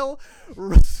pedophile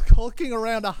skulking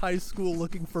around a high school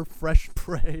looking for fresh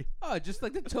prey. Oh, just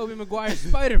like the Tobey Maguire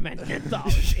Spider-Man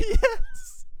anthology.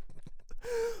 Yes.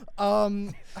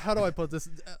 How do I put this?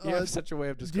 You have such a way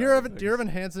of describing Dear Evan, things. Dear Evan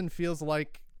Hansen feels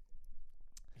like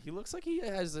He looks like he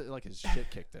has like his shit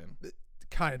kicked in.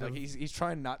 kind Like of. he's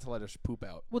trying not to let his poop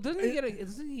out. Well, doesn't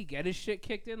he get his shit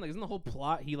kicked in? Like, isn't the whole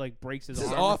plot he like breaks his This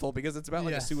is arm? awful because it's about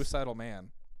like a Yes. suicidal man.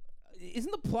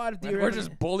 Isn't the plot of And Dear we're Evan?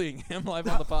 just bullying him live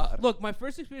on the pod. Look, my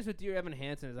first experience with Dear Evan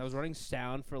Hansen is I was running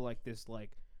sound for like this I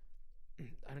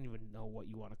don't even know what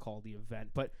you want to call the event,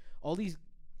 but all these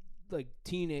like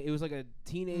it was like a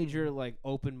teenager like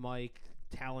open mic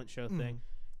talent show thing,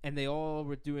 and they all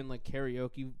were doing like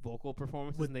karaoke vocal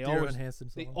performances, With and they Dear all Evan Hansen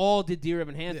they songs. all did Dear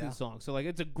Evan Hansen Yeah. songs. So like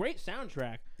it's a great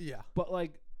soundtrack, Yeah. but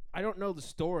like I don't know the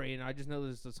story, and I just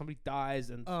know that somebody dies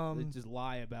and they just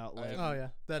lie about like. Oh yeah,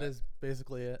 that is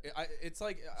basically it. It's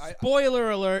like Spoiler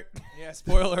alert. Yeah,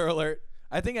 spoiler alert.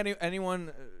 I think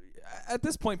anyone at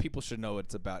this point people should know what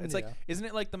it's about. It's like, isn't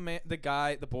it like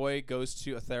the boy goes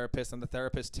to a therapist and the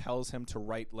therapist tells him to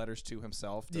write letters to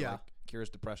himself to like cure his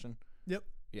depression? Yep.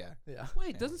 Yeah. Yeah.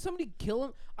 Wait, doesn't somebody kill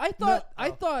him? I thought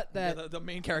that the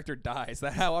main character dies.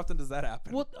 How often does that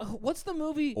happen? What's the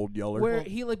movie Old Yeller where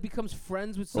he like becomes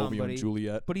friends with somebody, Romeo and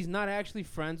Juliet, but he's not actually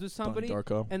friends with somebody,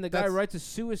 Darko. And the guy writes a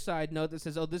suicide note that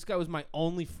says, "Oh, this guy was my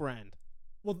only friend."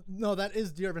 Well, no, that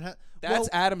is Dear Evan Hansen. That's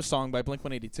Adam's song by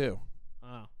Blink-182.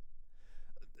 Oh.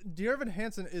 Dear Evan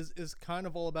Hansen is kind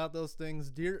of all about those things.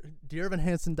 Dear Evan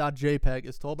Hansen.jpg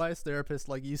is told by his therapist,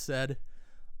 like you said,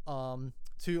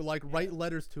 to like write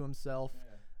letters to himself. Yeah.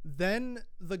 Then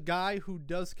the guy who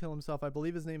does kill himself, I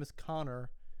believe his name is Connor,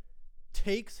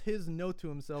 takes his note to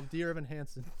himself, Dear Evan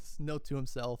Hansen's note to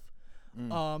himself,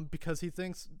 because he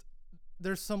thinks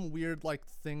there's some weird like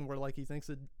thing where like he thinks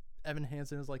that Evan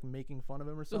Hansen is like making fun of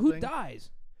him or something. So who dies?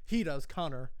 He does.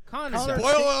 Connor Connor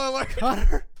Spoiler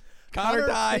alert. Connor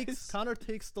dies. Connor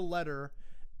takes the letter,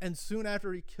 and soon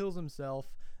after he kills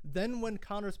himself. Then when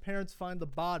Connor's parents find the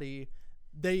body,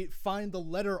 they find the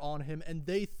letter on him, and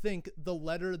they think the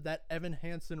letter that Evan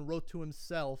Hansen wrote to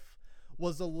himself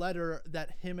was a letter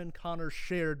that him and Connor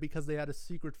shared because they had a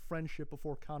secret friendship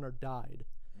before Connor died.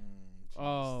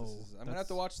 I'm gonna have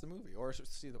to watch the movie or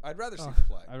see the. I'd rather see the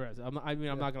play. I'm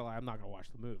not gonna lie. I'm not gonna watch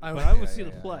the movie, I but I would see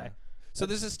the play. Yeah. So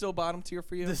this is still bottom tier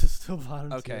for you? This is still bottom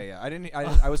tier. Okay,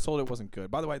 yeah. I was told it wasn't good.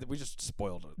 By the way, we just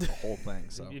spoiled the whole thing.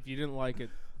 So If you didn't like it,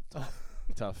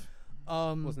 tough.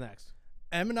 what's next?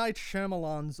 M. Night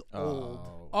Shyamalan's Old.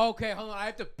 Okay, hold on. I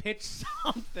have to pitch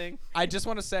something. I just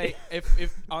want to say,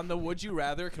 if on the Would You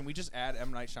Rather, can we just add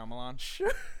M. Night Shyamalan?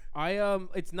 Sure.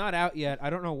 It's not out yet. I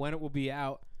don't know when it will be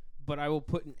out, but I will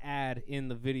put an ad in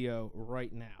the video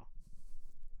right now.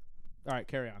 All right,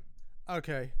 carry on.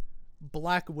 Okay.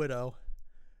 Black Widow.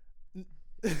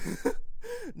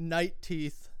 Night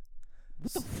Teeth.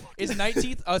 What the fuck? Is Night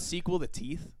Teeth a sequel to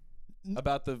Teeth?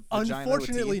 About the vagina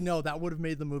Unfortunately, with teeth? no. That would have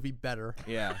made the movie better.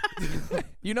 Yeah.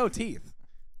 You know Teeth.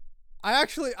 I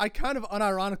kind of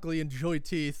unironically enjoy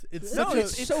Teeth. It's such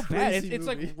it's so bad. crazy It's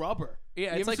like movie. rubber. Yeah, You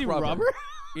it's ever like see rubber.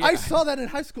 Yeah. I saw that in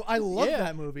high school. I love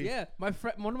that movie. Yeah, one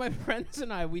of my friends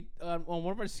and I, we on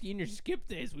one of our senior skip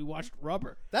days, we watched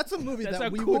Rubber. That's a movie That's that how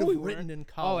we cool would we have were. written in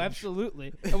Oh, college.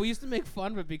 absolutely. And we used to make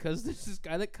fun of it because there's this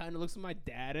guy that kind of looks like my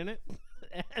dad in it.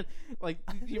 And like,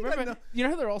 you remember? You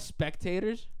know how they're all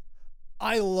spectators?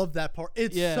 I love that part.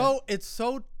 It's Yeah.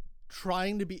 so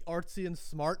trying to be artsy and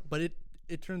smart, but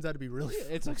it turns out to be really.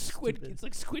 It's like stupid. It's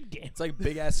like Squid Game. It's like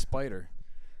Big Ass Spider.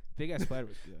 Big Ass Spider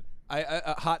was good.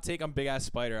 A hot take on Big Ass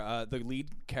Spider. The lead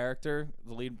character,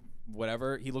 the lead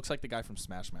whatever, he looks like the guy from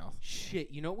Smash Mouth.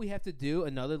 Shit, you know what we have to do?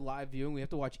 Another live viewing. We have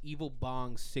to watch Evil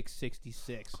Bong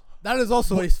 666. That is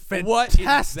also a What is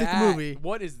fantastic that? movie.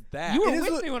 What is that? You were It is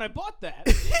with a- me when I bought that.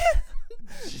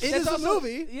 It is a also-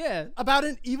 movie Yeah. about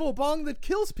an evil bong that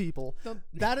kills people.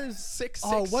 That is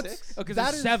 666? what's Because that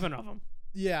there's is- 7 of them.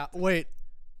 Yeah, wait.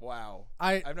 Wow.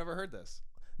 I've never heard this.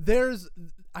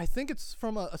 I think it's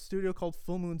from a studio called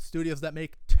Full Moon Studios that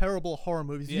make terrible horror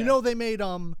movies. Yeah. You know they made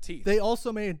Teeth. They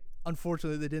also made,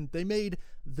 unfortunately they didn't. They made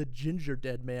the Ginger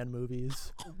Dead Man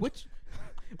movies.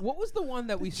 What was the one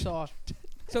that we saw?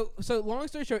 So long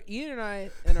story short, Ian and I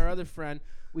and our other friend,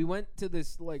 we went to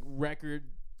this like record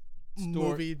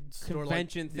Movie store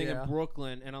convention like, thing yeah. in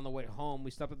Brooklyn, and on the way home,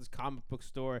 we stopped at this comic book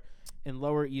store in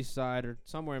Lower East Side or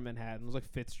somewhere in Manhattan. It was like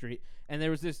 5th Street, and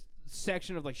there was this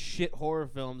section of like shit horror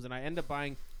films, and I ended up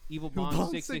buying Evil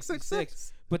Bong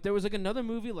 666. But there was like another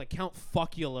movie like Count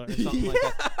Fuckula or something like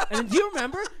that. And do you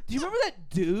remember? Do you remember that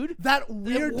dude? That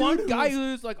weird One dude guy who's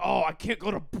who was like, "Oh, I can't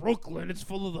go to Brooklyn. It's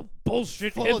full of the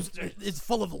bullshit hipsters." it's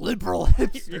full of liberal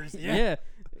hipsters. Yeah.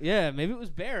 Yeah. Maybe it was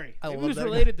Barry. I Maybe love it was that guy.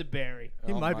 related to Barry.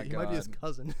 He Oh might my be. He might be his God.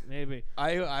 cousin. Maybe.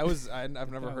 I've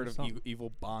never Oh, heard of something.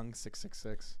 Evil Bong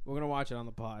 666. We're gonna watch it on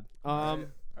the pod. All right.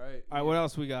 All right. What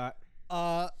else we got?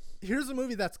 Here's a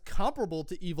movie that's comparable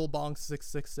to Evil Bong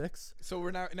 666. So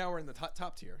we're now we're in the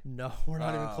top tier. No, we're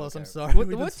not even Oh, close. I'm okay. sorry. We've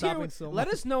been What tier? stopping so Let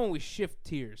much. us know when we shift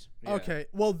tiers. Yeah. Okay.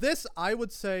 Well, this I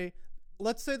would say.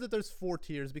 Let's say that there's 4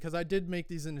 tiers because I did make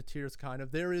these into tiers. Kind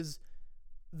of. There is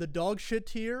the dog shit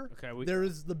tier. Okay. There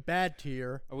is the bad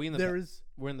tier. Are we in the? There is.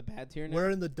 We're in the bad tier now. We're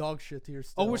in the dog shit tier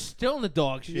still. Oh, we're still in the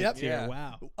dog shit Yep. tier.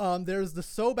 Yeah. Wow. There's the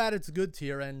so bad it's good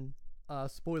tier, and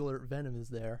spoiler, Venom is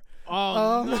there.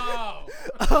 Oh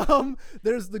no.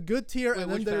 There's the good tier, Wait,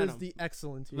 and then which there's Venom? the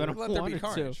excellent tier. Venom Let there 1 be or 2?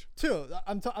 carnage. 2.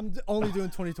 I'm only doing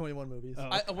 2021 movies.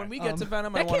 Oh. When we get to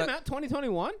Venom, I That want came out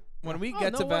 2021. When we Oh,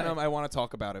 get no to way. Venom, I want to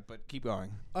talk about it, but keep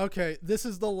going. Okay, this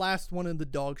is the last one in the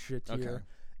dog shit tier. Okay.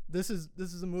 This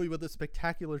is a movie with a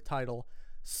spectacular title,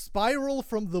 Spiral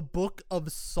from the Book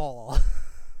of Saw.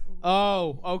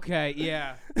 Oh, okay,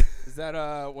 yeah. Is that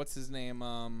what's his name?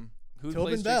 Who Tobin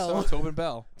plays Bell. Jigsaw? Tobin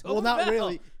Bell. Well, Tobin not Bell.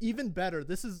 really. Even better.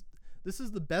 This is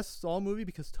the best Saw movie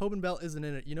because Tobin Bell isn't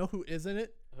in it. You know who is in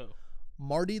it? Who?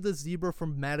 Marty the zebra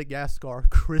from Madagascar,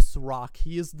 Chris Rock.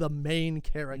 He is the main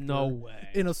character. No way.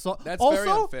 In a Saw. That's also, very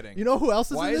unfitting. You know who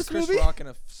else is Why in is this Chris movie? Rock in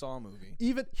a Saw movie?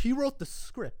 Even he wrote the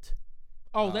script.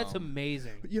 Oh, that's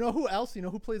amazing. You know who else? You know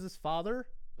who plays his father?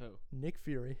 Who? Nick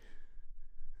Fury.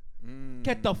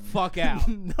 Get the fuck out.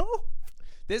 No.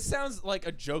 This sounds like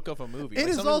a joke of a movie. It like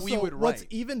is something also we would what's write.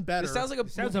 even better. This sounds like a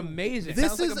Sounds movie- amazing. It This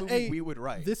sounds like is a movie we would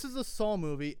write. This is a Saw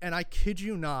movie, and I kid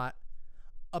you not,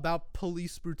 about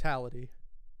police brutality.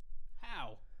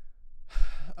 How?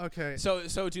 Okay.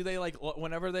 So do they like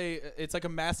whenever they? It's like a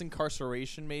mass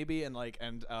incarceration maybe, and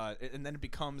then it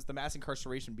becomes the mass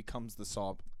incarceration becomes the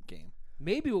Saw game.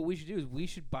 Maybe what we should do is we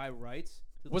should buy rights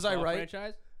to the Was I Saw right?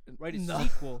 franchise, write a No.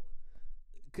 sequel.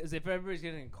 Because if everybody's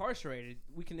getting incarcerated,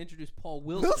 we can introduce Paul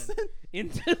Wilson,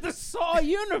 into the Saw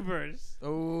universe.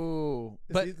 Oh,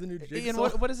 Is he the new Ian, Jigsaw?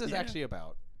 what is this Yeah. actually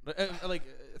about?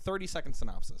 30-second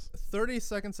synopsis.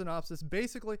 30-second synopsis.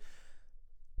 Basically,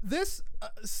 this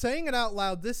saying it out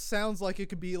loud, this sounds like it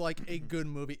could be like a good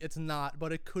movie. It's not,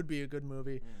 but it could be a good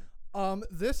movie.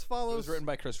 This It follows. was written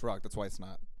by Chris Rock. That's why it's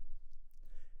not.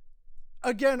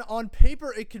 Again, on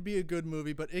paper, it could be a good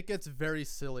movie, but it gets very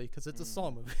silly because it's a Saw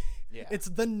movie. Yeah. It's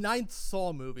the 9th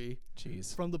Saw movie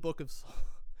Jeez. from the Book of Saw.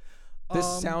 This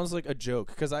sounds like a joke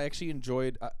because I actually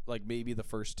enjoyed like maybe the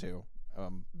first two.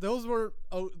 Those were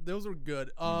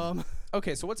good.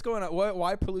 Okay, so what's going on?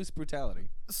 Why police brutality?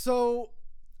 So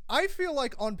I feel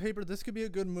like on paper this could be a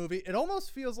good movie. It almost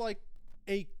feels like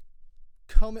a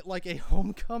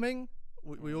homecoming.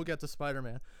 We will get to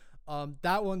Spider-Man.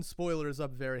 That one spoiler is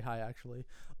up very high actually.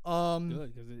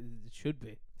 Good, because it should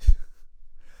be.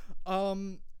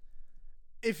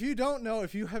 If you don't know,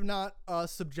 if you have not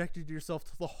subjected yourself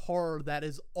to the horror that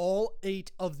is all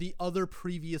 8 of the other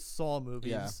previous Saw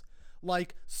movies, Yeah.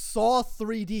 like Saw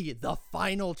 3D, the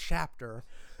final chapter.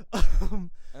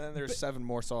 And then there's 7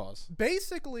 more Saws.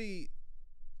 Basically,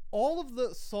 all of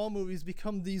the Saw movies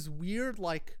become these weird,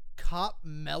 like, cop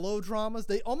melodramas.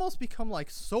 They almost become like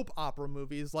soap opera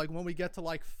movies, like when we get to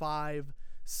like 5,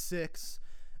 6.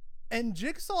 And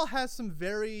Jigsaw has some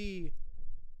very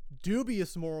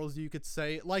dubious morals, you could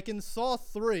say. Like in Saw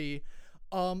 3,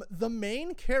 the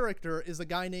main character is a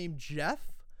guy named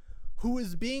Jeff who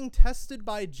is being tested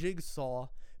by Jigsaw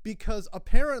because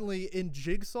apparently in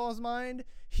Jigsaw's mind,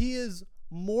 he is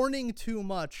mourning too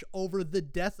much over the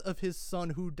death of his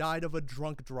son who died of a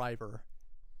drunk driver.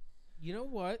 You know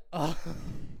what?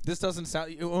 This doesn't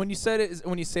sound. When you say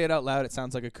it out loud, it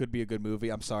sounds like it could be a good movie.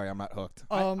 I'm sorry, I'm not hooked.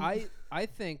 I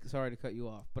think, sorry to cut you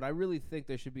off, but I really think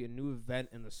there should be a new event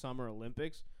in the Summer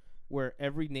Olympics where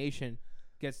every nation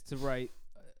gets to write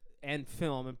and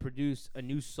film and produce a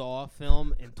new Saw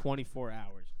film in 24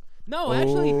 hours. No,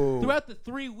 actually, throughout the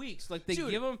 3 weeks, like they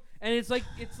give them, and it's like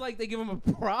they give them a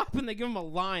prop and they give them a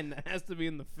line that has to be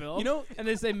in the film. You know, and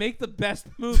they say make the best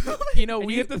movie.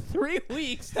 We get the 3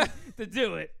 weeks to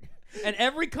do it, and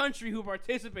every country who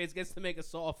participates gets to make a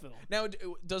Saw film. Now,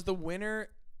 is the winner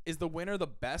the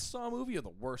best Saw movie or the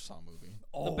worst Saw movie?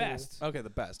 The best. Okay, the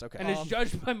best. Okay, And it's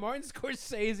judged by Martin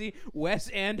Scorcese, Wes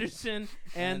Anderson,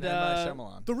 and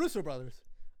Shyamalan. The Russo brothers.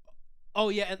 oh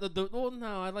yeah, and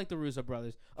no, I like the Russo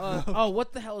brothers. Oh,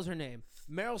 what the hell is her name?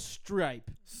 Meryl Streep.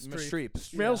 Streep.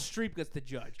 Meryl Streep gets to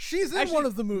judge. She's in Actually, one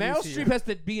of the movies Meryl here. Streep has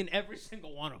to be in every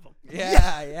single one of them.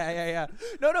 Yeah.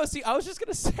 No. See, I was just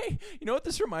gonna say. You know what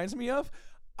this reminds me of?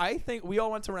 I think we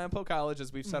all went to Ramapo College,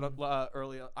 as we've said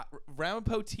earlier.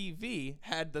 Ramapo TV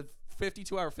had the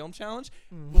 52-hour film challenge.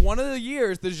 One of the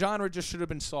years, the genre just should have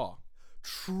been Saw.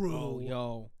 True. Oh,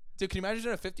 yo. Dude, can you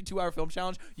imagine a 52-hour film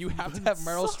challenge? You have to have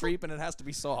Meryl Streep, and it has to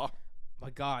be Saw. My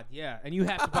God, yeah. And you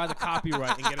have to buy the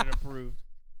copyright and get it approved.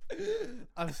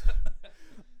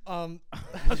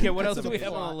 Okay, what else do we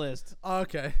have on the list?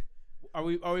 Okay. Are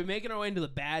we making our way into the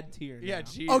bad tier now? Yeah,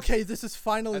 geez. Okay, this is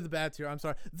finally the bad tier. I'm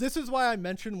sorry. This is why I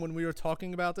mentioned when we were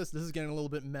talking about this is getting a little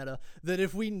bit meta, that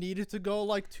if we needed to go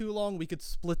like too long, we could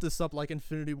split this up like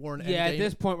Infinity War and Yeah, Endgame. at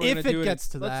this point we're if gonna do it gets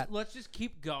to let's, that. let's just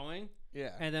keep going.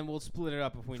 Yeah. And then we'll split it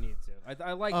up if we need to.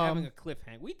 I like having a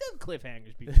cliffhanger. We did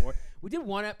cliffhangers before. We did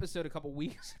one episode a couple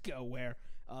weeks ago where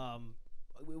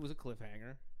it was a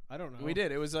cliffhanger. I don't know. We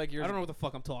did. It was like I don't know what the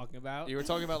fuck I'm talking about. You were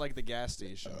talking about like the gas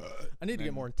station. I need to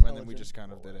get more And intelligent. then we just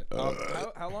kind of did it.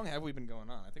 How long have we been going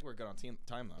on? I think we're good on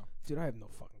time though. Dude, I have no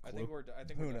fucking clue. I think we're. Who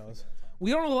definitely knows? good on time.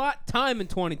 We don't allot time in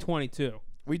 2022.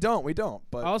 We don't.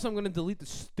 But Also, I'm gonna delete the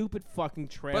stupid fucking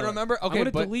trailer. remember, okay, I'm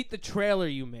gonna but- delete the trailer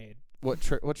you made. what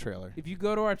trailer? If you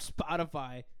go to our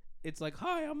Spotify, it's like,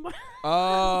 "Hi, I'm Mike.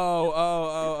 Oh.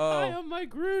 Hi, I'm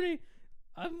Mike Rooney.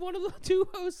 I'm one of the two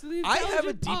hosts of the I have a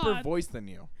Intelligent deeper Pod." voice than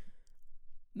you.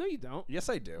 No, you don't. Yes,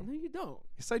 I do. No, you don't.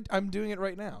 Yes, I'm doing it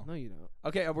right now. No, you don't.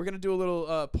 Okay, we're gonna do a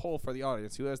little poll for the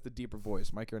audience. Who has the deeper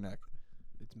voice, Mike or Nick?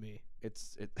 It's me.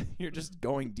 You're just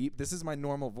going deep. This is my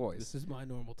normal voice. This is my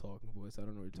normal talking voice. I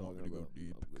don't know what you're talking gonna go about.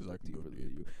 deep, I'm 'cause gonna I can go go deeper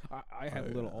than deep. you. I have a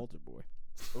little altar boy.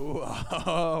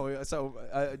 Ooh, so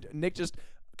Nick just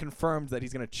confirmed that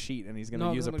he's gonna cheat and he's gonna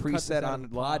No, use a I'm gonna cut this preset out on of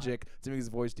the pod. Logic to make his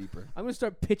voice deeper. I'm gonna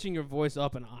start pitching your voice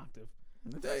up an octave.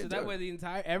 So that way,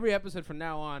 every episode from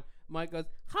now on, Mike goes,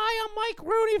 "Hi, I'm Mike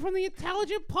Rooney from the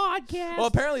Intelligent Podcast." Well,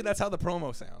 apparently that's how the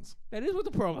promo sounds. That is what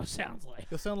the promo sounds like.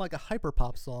 You'll sound like a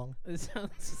hyperpop song. It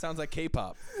sounds, It sounds like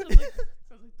K-pop. sounds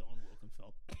like Dawn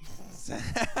Wilkenfeld.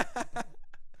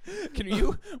 Can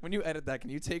you, when you edit that, can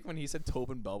you take when he said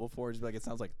Tobin Bell before, just be like, it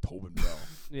sounds like Tobin Bell.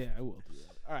 Yeah, I will do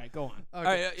that. All right, go on.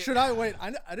 Okay. right, Should I wait? I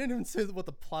didn't even say what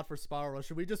the plot for Spiral was.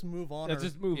 Should we just move on? Let's or-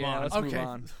 just move Yeah, on. let's move Okay.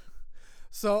 on.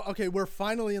 So we're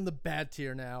finally in the bad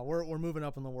tier now. We're moving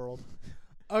up in the world.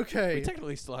 Okay. We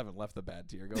technically still haven't left the bad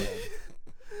tier. Go ahead.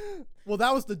 Well,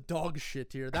 that was the dog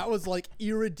shit tier. That was like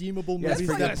irredeemable Yeah, it's movies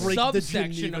like that a break the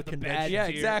subsection Geneva of the Convention. bad Yeah,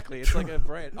 tier. exactly. It's like a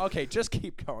brand. Okay, just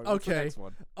keep going. What's the Okay. next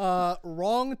one?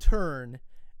 Wrong Turn,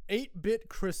 8-Bit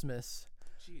Christmas,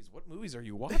 Jeez, what movies are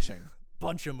you watching?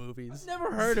 bunch of movies. I've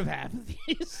never heard of half of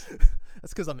these.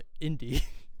 That's because I'm indie.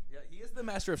 Yeah, he is the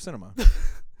master of cinema.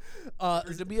 Uh,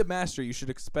 To be a master, you should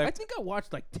I expect. think I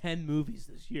watched like 10 movies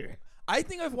this year. I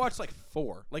think I've watched like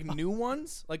 4, like new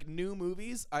ones, like new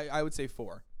movies. I would say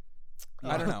 4.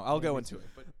 I don't know. I'll go into it.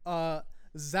 But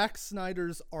Zack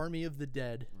Snyder's Army of the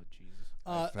Dead. Oh, Jesus.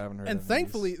 I haven't heard And of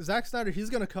thankfully, Zack Snyder, he's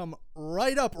gonna come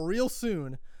right up real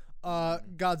soon.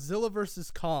 Godzilla vs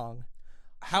Kong.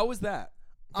 how was that?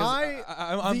 'Cause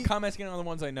I'm the- commenting on the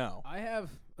ones I know. I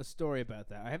have a story about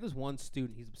that. I have this one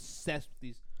student. He's obsessed with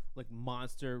these like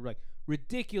monster, like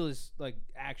ridiculous, like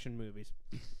action movies.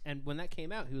 And when that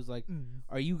came out, he was like,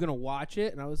 "Are you gonna watch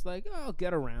it?" And I was like, "Oh, I'll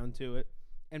get around to it."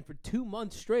 And for 2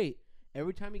 months straight,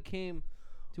 every time he came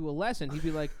to a lesson, he'd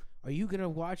be like, "Are you gonna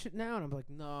watch it now?" And I'm like,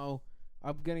 "No,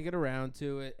 I'm gonna get around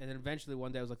to it." And then eventually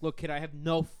one day I was like, "Look, kid, I have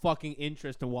no fucking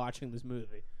interest in watching this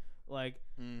movie. Like,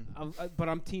 but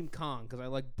I'm Team Kong because I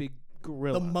like big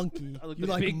gorilla. The monkey. I You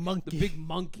like big, monkey. The big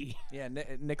monkey. Yeah,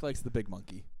 Nick likes the big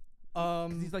monkey.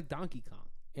 'Cause he's like Donkey Kong.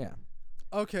 Yeah.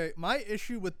 Okay, my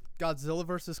issue with Godzilla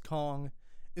vs Kong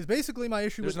is basically my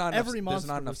issue There's with not every enough, monster.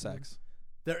 there's not enough movie. sex.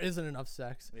 There isn't enough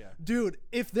sex. Yeah. Dude,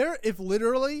 if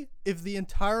the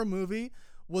entire movie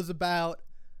was about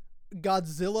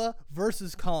Godzilla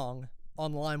versus Kong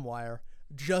on LimeWire,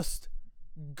 just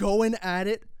going at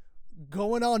it,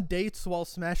 going on dates while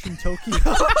smashing Tokyo,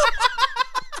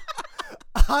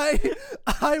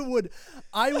 I would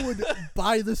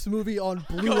buy this movie on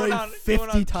Blu-ray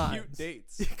 50 times. Cute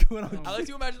dates. Going on I like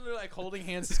to imagine they're like holding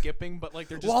hands, skipping, but like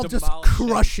they're just while just demolishing.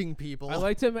 crushing people. I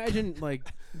like to imagine like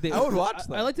they, I would watch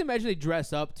that. I like to imagine they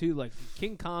dress up too, like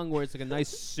King Kong wears like a nice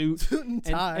suit, Suit and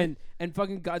tie. and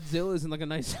fucking Godzilla's in like a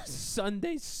nice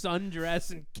Sunday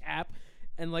sundress and cap,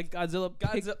 and like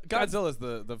Godzilla's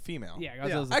the female. Yeah,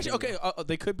 Godzilla's the Actually, female. okay,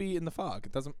 they could be in the fog.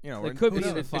 It doesn't, They we're could who be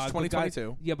in the knows? fog. It's but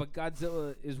 2022. Yeah, but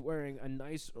Godzilla is wearing a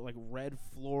nice like red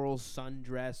floral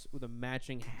sundress with a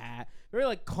matching hat, very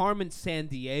like Carmen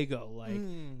Sandiego like.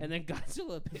 And then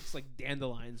Godzilla picks like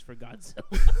dandelions for Godzilla.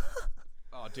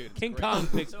 Oh, dude, King great. Kong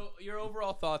picks. So your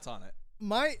overall thoughts on it?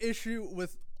 My issue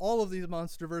with all of these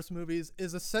MonsterVerse movies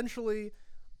is essentially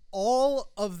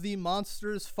all of the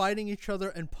monsters fighting each other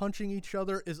and punching each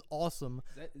other is awesome.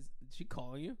 Is she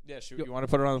calling you? Yeah, shoot. Yo- You want to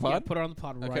put her on the pod? Yeah, put her on the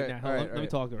pod right Okay, now. all Hold on, right, let me right.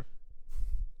 talk to her.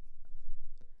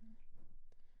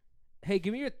 Hey,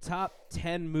 give me your top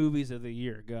 10 movies of the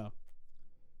year. Go.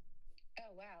 Oh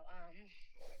wow.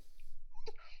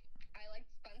 I liked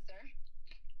Spencer.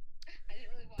 I didn't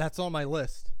really watch That's on my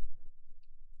list.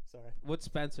 Sorry. What's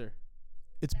Spencer?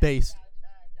 It's based. about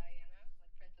Diana, like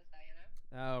Princess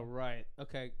Diana. Oh, right.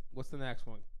 Okay, what's the next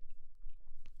one?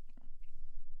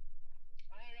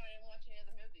 I don't know. I didn't watch any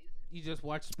other movies. You just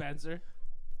watched Spencer?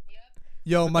 Yep.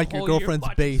 Yo, The Mike, your whole year girlfriend's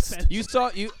watching based. Spencer. You saw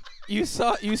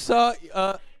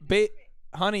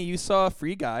honey, you saw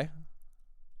Free Guy.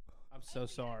 I'm so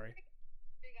sorry.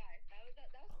 Big guy.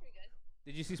 That was pretty good.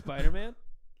 Did you see Spider-Man?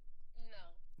 No.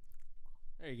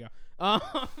 There you go.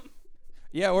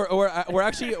 Yeah, we're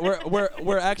actually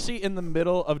we're actually in the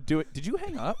middle of doing. Did you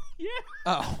hang up? Yeah.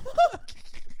 Oh.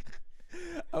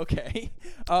 Okay.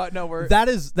 No, we're. That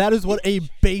is what a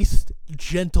based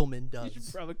gentleman You should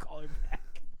does. probably call her back.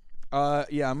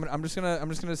 Yeah, I'm just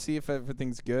gonna see if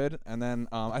everything's good, and then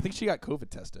I think she got COVID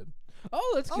tested.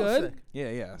 Oh, that's Oh, good. sick.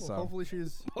 Yeah. Well, So. hopefully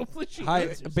she's. Hopefully she Hi,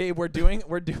 answers. babe. We're we're. Yeah, I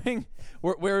didn't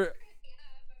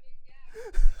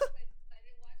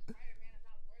watch Spider-Man. I'm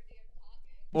not worthy of talking.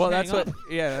 Well, Hang that's what. up.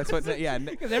 Yeah, that's what. Yeah.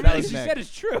 Because that everything was she Nick. said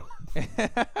is true.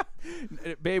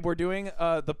 Babe, we're doing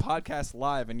the podcast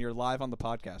live, and you're live on the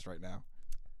podcast right now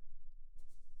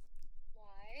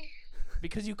Why?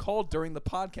 because you called during the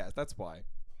podcast. That's why.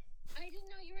 I didn't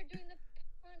know you were doing the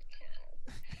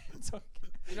podcast. It's okay.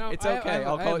 You know, It's I okay.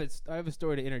 I'll call it. I have a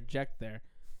story to interject there.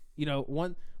 You know,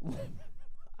 one.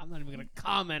 I'm not even gonna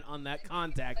comment on that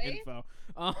contact Really? info.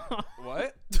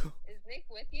 What? Is Nick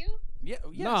with you? Yeah.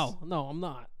 Yes. No, I'm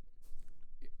not.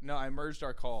 No, I merged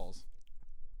our calls.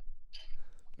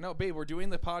 No, babe, we're doing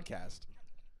the podcast.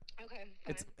 Okay, fine.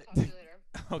 It's- Talk to you later.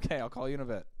 Okay, I'll call you in a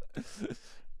bit.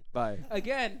 Bye.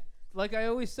 Again, like I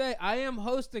always say, I am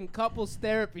hosting couples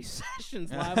therapy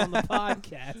sessions live on the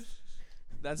podcast.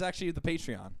 That's actually the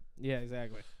Patreon. Yeah,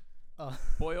 exactly.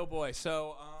 Boy, oh boy.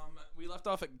 So, we left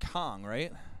off at Kong,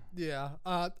 right? Yeah.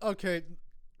 Okay.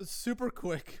 Super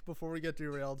quick before we get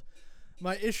derailed.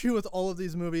 My issue with all of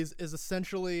these movies is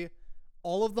essentially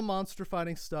all of the monster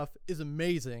fighting stuff is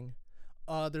amazing.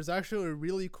 There's actually a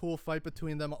really cool fight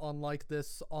between them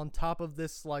on top of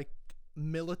this like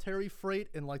military freight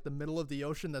in like the middle of the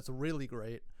ocean that's really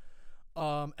great.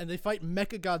 And they fight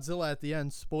Mecha Godzilla at the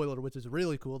end, spoiler, which is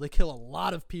really cool. They kill a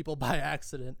lot of people by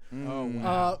accident. Oh Mm.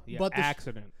 wow. Yeah, but the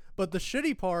accident. But the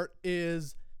shitty part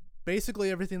is basically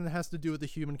everything that has to do with the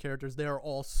human characters. They are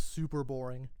all super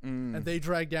boring, and they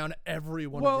drag down every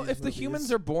one Well, of these if the movies.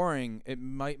 humans are boring, it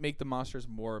might make the monsters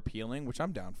more appealing, which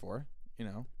I'm down for. You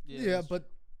know. yeah, but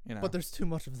there's too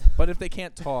much of them. But if they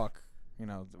can't talk, you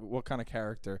know, what kind of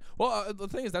character? Well, the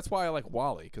thing is, that's why I like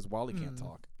Wall-E, because Wall-E can't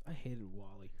talk. I hated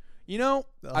Wall-E. You know,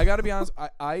 I gotta be honest.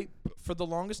 I for the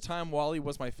longest time, Wall-E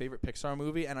was my favorite Pixar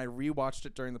movie, and I rewatched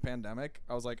it during the pandemic.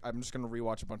 I was like, I'm just gonna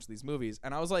rewatch a bunch of these movies,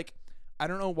 and I was like, I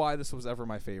don't know why this was ever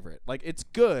my favorite. Like, it's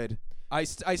good. I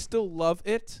still love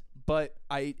it, but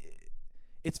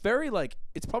it's very like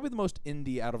it's probably the most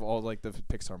indie out of all like the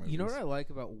Pixar movies. You know what I like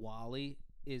about Wall-E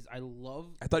is I love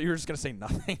thought you were just gonna say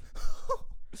nothing.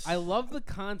 the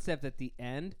concept at the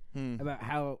end about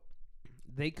how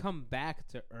they come back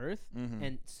to Earth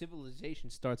and civilization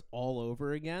starts all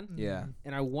over again. Yeah.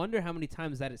 And I wonder how many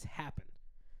times that has happened.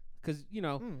 Because, you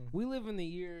know, we live in the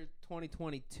year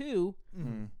 2022,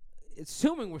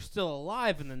 assuming we're still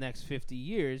alive in the next 50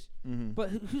 years. But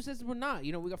who says we're not?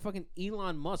 You know, we got fucking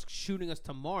Elon Musk shooting us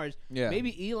to Mars. Yeah.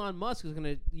 Maybe Elon Musk is going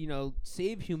to, you know,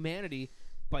 save humanity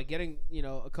by getting, you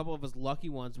know, a couple of us lucky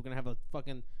ones. We're going to have a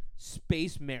fucking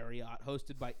Space Marriott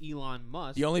hosted by Elon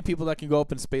Musk. The only people that can go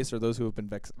up in space are those who have been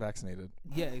vaccinated.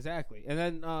 Yeah, exactly. And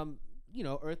then, you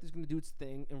know, Earth is going to do its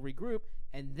thing and regroup,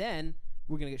 and then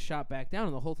we're going to get shot back down,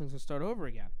 and the whole thing's going to start over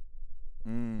again.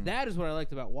 That is what I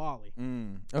liked about Wall-E.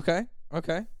 Okay.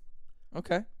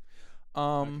 Carry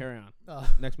on.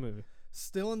 Next movie.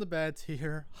 Still in the bad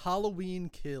tier. Halloween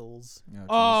Kills.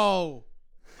 Oh,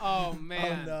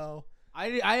 man. Oh no.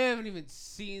 I haven't even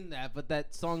seen that, but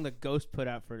that song that Ghost put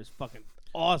out for it is fucking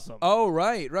awesome. Oh,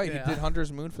 right. Yeah. He did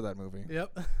Hunter's Moon for that movie.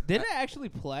 Yep. Did it actually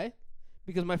play?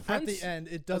 Because my At friends... the end,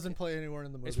 it doesn't play anywhere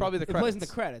in the movie. It's probably the It credits. plays in the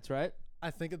credits, right?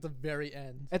 I think at the very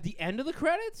end. At the end of the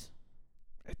credits?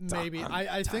 Maybe.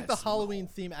 I think the Halloween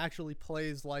theme actually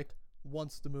plays like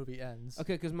once the movie ends.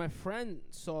 Okay, because my friend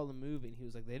saw the movie, and he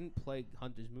was like, they didn't play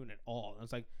Hunter's Moon at all. And I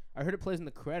was like, I heard it plays in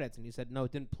the credits, and he said, no,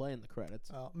 it didn't play in the credits.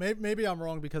 Maybe I'm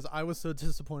wrong because I was so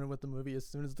disappointed with the movie. As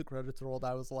soon as the credits rolled,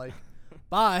 I was like,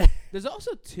 bye. There's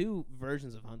also 2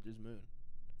 versions of Hunter's Moon.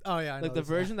 Oh, yeah. I know Like, the this.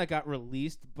 version that got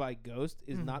released by Ghost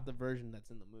is not the version that's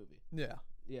in the movie. Yeah.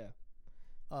 Yeah,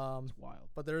 it's wild.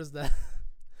 But there is that.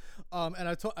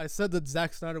 And I said that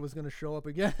Zack Snyder was going to show up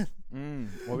again.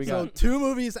 What we So got? 2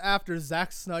 movies after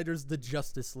Zack Snyder's The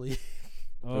Justice League.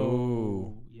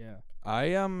 Oh, yeah. I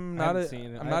am I not haven't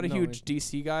seen it. I'm I not a have no huge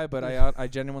DC guy, but I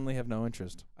genuinely have no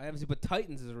interest. I haven't seen, but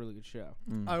Titans is a really good show.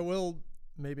 I will.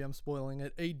 Maybe I'm spoiling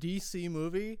it. A DC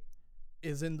movie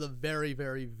is in the very,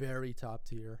 very, very top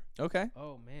tier. Okay.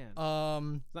 Oh, man.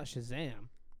 It's It's not Shazam.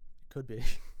 could be.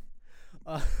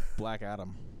 Black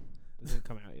Adam. It didn't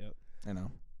come out yet. I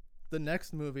know. The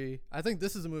next movie, I think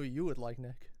this is a movie you would like,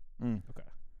 Nick. Okay.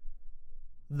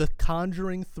 The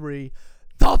Conjuring 3.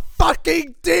 The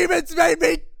fucking demons made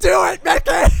me do it,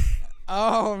 Mickey!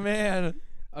 Oh man.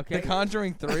 Okay. The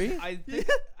Conjuring 3? I think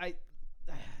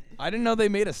I didn't know they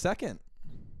made a second.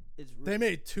 it's They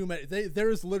made too many.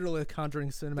 There's literally a Conjuring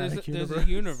cinematic universe. there's a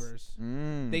universe.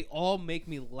 Mm. They all make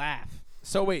me laugh.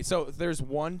 So wait, so there's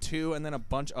 1, 2, and then a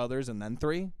bunch others, and then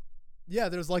 3? Yeah,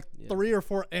 there's like Yeah. 3 or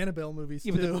 4 Annabelle movies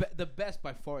Yeah, too. but the best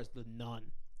by far is The Nun.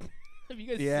 Have you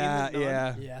guys Yeah, seen The Nun?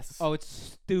 yeah. Yes. Oh, it's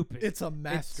stupid. It's a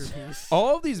masterpiece.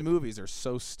 All of these movies are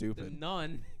so The stupid.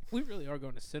 Nun. We really are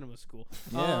going to cinema school.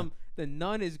 Yeah. The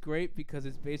Nun is great because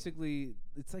it's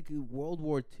like World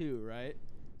War II, right?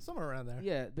 Somewhere around there.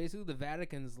 Yeah, basically the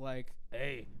Vatican's like,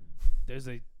 hey, there's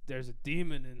a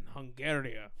demon in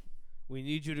Hungary. We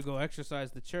need you to go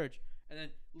exorcise the church. And then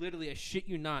literally, I shit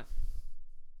you not,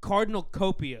 Cardinal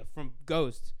Copia from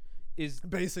Ghost is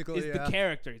Basically, the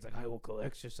character. He's like, I will go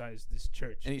exorcise this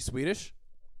church. And he's Swedish?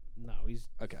 No, he's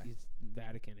Okay. he's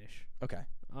Vatican-ish. Okay.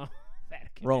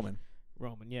 Vatican. Roman.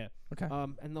 Roman, yeah. Okay.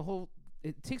 And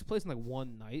it takes place in like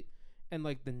one night, and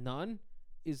like the nun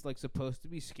is like supposed to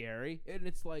be scary, and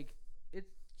it's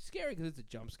scary because it's a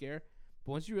jump scare.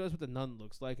 But once you realize what the nun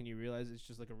looks like, and you realize it's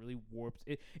just like a really warped,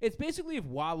 it's basically if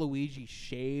Waluigi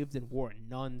shaved and wore a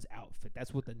nun's outfit.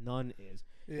 That's what the nun is,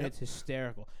 and Yep. it's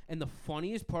hysterical. And the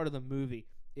funniest part of the movie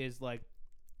is like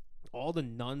all the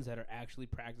nuns that are actually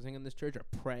practicing in this church are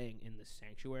praying in the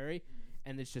sanctuary,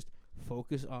 and it's just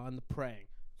focus on the praying.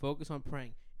 Focus on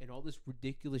praying, and all this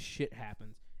ridiculous shit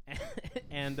happens,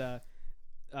 and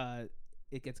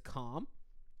it gets calm,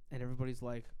 and everybody's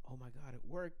like, "Oh my god, it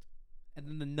worked!" And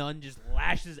then the nun just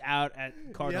lashes out at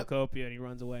Cardinal Copia, and he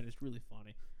runs away, and it's really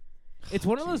funny. It's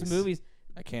one of those Jeez. movies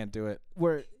I can't do it.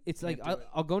 where it's like Can't do it.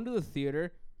 I'll go into the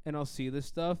theater and I'll see this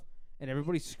stuff, and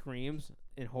everybody screams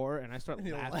in horror, and I start And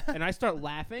you'll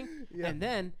laughing, Yeah. and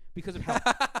then because of how,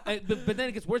 but then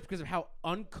it gets worse because of how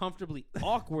uncomfortably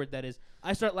awkward that is.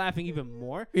 I start laughing even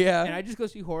more. Yeah. And I just go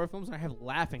see horror films, and I have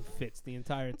laughing fits the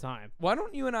entire time. Why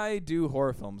don't you and I do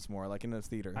horror films more, like in the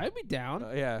theater? I'd be down.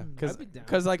 Yeah, I'd be down.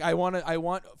 because like I want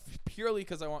purely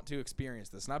because I want to experience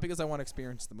this, not because I want to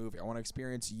experience the movie. I want to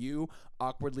experience you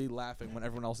awkwardly laughing when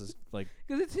everyone else is like.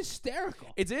 Because it's hysterical.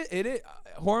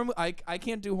 Horror. I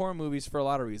can't do horror movies for a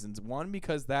lot of reasons. One,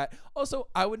 because that. Also,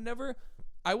 I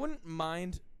wouldn't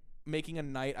mind making a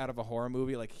night out of a horror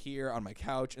movie, like here on my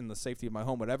couch in the safety of my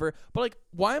home, whatever. But like,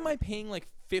 why am I paying like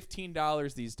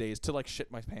 $15 these days to like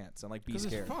shit my pants and like be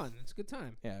scared? It's fun. It's a good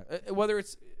time. Yeah. Whether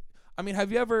it's, I mean,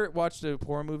 have you ever watched a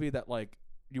horror movie that like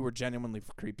you were genuinely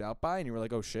creeped out by and you were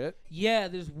like, oh shit? Yeah,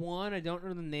 there's one. I don't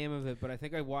know the name of it, but I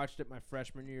think I watched it my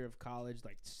freshman year of college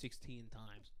like 16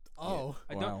 times. Oh.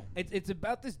 I Wow. don't. It's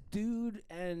about this dude,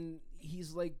 and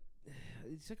he's like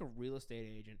a real estate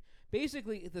agent.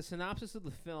 Basically, the synopsis of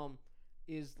the film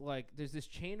is like there's this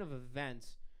chain of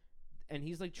events, and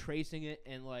he's like tracing it,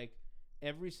 and like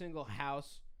every single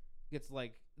house gets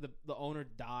like the owner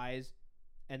dies,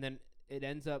 and then it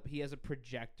ends up he has a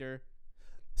projector.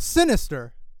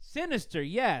 Sinister. Sinister,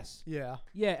 yes. Yeah.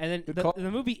 Yeah, and then Good the call.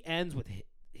 movie ends with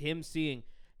him seeing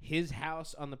his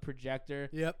house on the projector,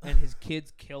 Yep. and his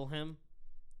kids kill him,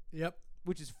 Yep.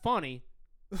 which is funny,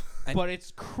 And- but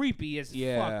it's creepy as fuck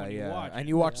when you watch And it.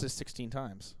 you watched Yeah. this 16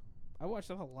 times. I watched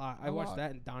that a lot. I A watched lot.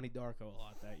 that and Donnie Darko a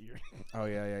lot that year. Oh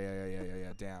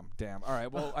yeah. Damn. All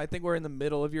right. Well, I think we're in the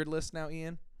middle of your list now,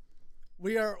 Ian.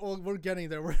 We're getting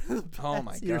there. We're in the Oh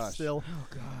my bad tier gosh. still. Oh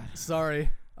God. Sorry.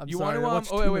 I'm You sorry. want to? I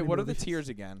watched Oh too wait. many What are the movies. tiers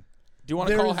again? Do you want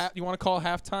to call? There's- You want to call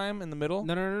halftime in the middle?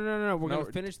 No. We're No.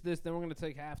 gonna finish this. Then we're gonna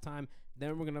take halftime.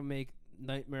 Then we're gonna make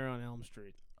Nightmare on Elm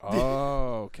Street.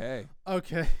 Oh, okay.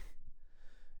 Okay.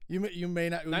 You may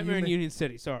not. Nightmare you in may, Union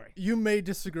City. Sorry. You may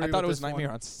disagree. I thought with it was this one.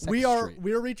 Nightmare on Sixth We're Street.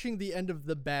 reaching the end of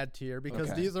the bad tier because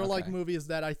Okay, these are like okay. movies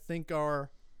that I think are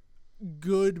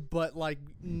good, but like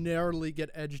narrowly get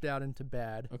edged out into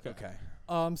bad. Okay.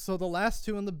 So the last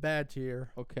two in the bad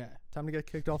tier, Okay. time to get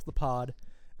kicked off the pod,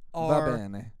 Va are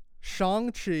bene.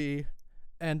 Shang-Chi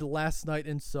and Last Night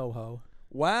in Soho.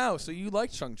 Wow. So you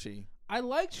liked Shang-Chi? I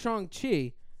liked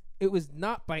Shang-Chi. It was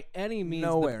not by any means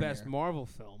Nowhere the best near. Marvel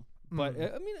film, but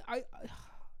Mhm. I mean,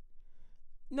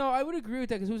 no, I would agree with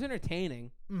that because it was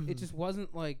entertaining. Mhm. It just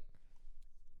wasn't like.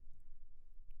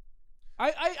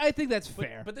 I think that's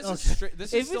fair. But this Okay. is straight.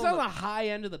 This if is it's still on the high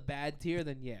end of the bad tier,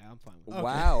 then yeah, I'm fine with it. Okay.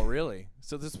 Wow, really?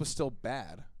 So this was still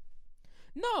bad.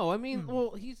 No, I mean, Hmm.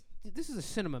 well, this is a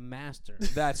cinema master.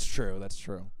 That's true. That's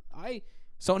true. I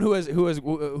Someone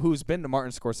who's been to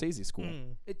Martin Scorcese School.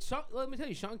 Mm. let me tell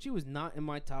you, Shang-Chi was not in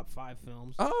my top 5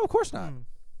 films. Oh, of course not. Mm.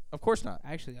 Of course not.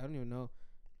 Actually, I don't even know.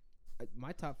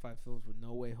 My top 5 films were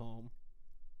No Way Home.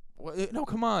 No,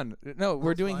 come on. No,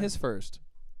 we're That's doing fine. his first.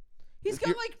 He's got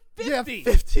You're- like 50. Yeah,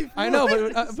 50. I know,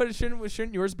 but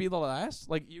shouldn't yours be the last?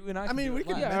 Like you and I. I mean, do we it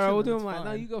could last. Yeah, mention all right, we'll them, do it's mine.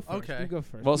 No, fine. you go first. Okay. You go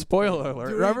first. Well, spoiler alert.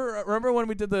 Do we- Remember when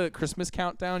we did the Christmas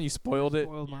countdown? You spoiled it.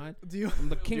 Spoiled mine. Do you? I'm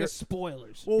the king of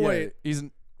spoilers. Well, Yeah, wait. He's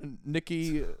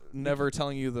Nikki never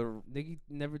telling you the. Nigga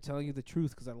never telling you the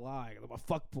truth because I lie. I'm a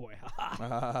fuck boy.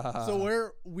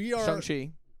 So we are.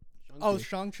 Shang-Chi. Oh,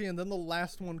 Shang-Chi, and then the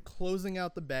last one closing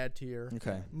out the bad tier.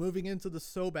 Okay. Moving into the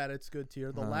so bad it's good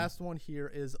tier. The last one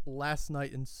here is Last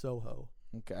Night in Soho.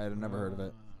 Okay, I've never heard of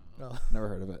it. Oh. Never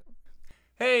heard of it.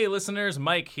 Hey listeners,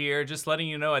 Mike here, just letting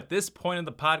you know at this point in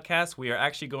the podcast, we are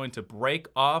actually going to break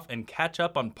off and catch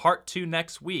up on part 2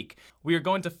 next week. We are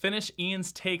going to finish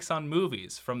Ian's takes on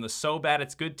movies from the So Bad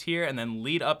It's Good tier and then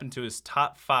lead up into his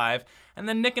top 5. And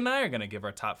then Nick and I are going to give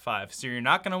our top 5, so you're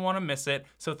not going to want to miss it.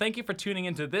 So thank you for tuning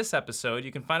into this episode.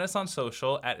 You can find us on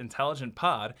social at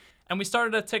IntelliGentPod. And we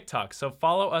started a TikTok, so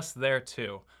follow us there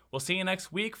too. We'll see you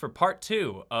next week for part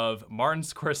 2 of Martin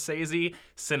Scorcese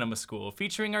Cinema School,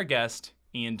 featuring our guest,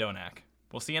 Ian Donach.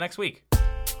 We'll see you next week.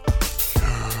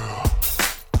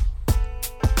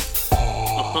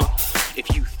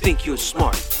 If you think you're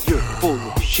smart, you're full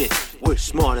of shit. We're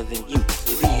smarter than you.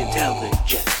 We're the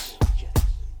IntelliGents.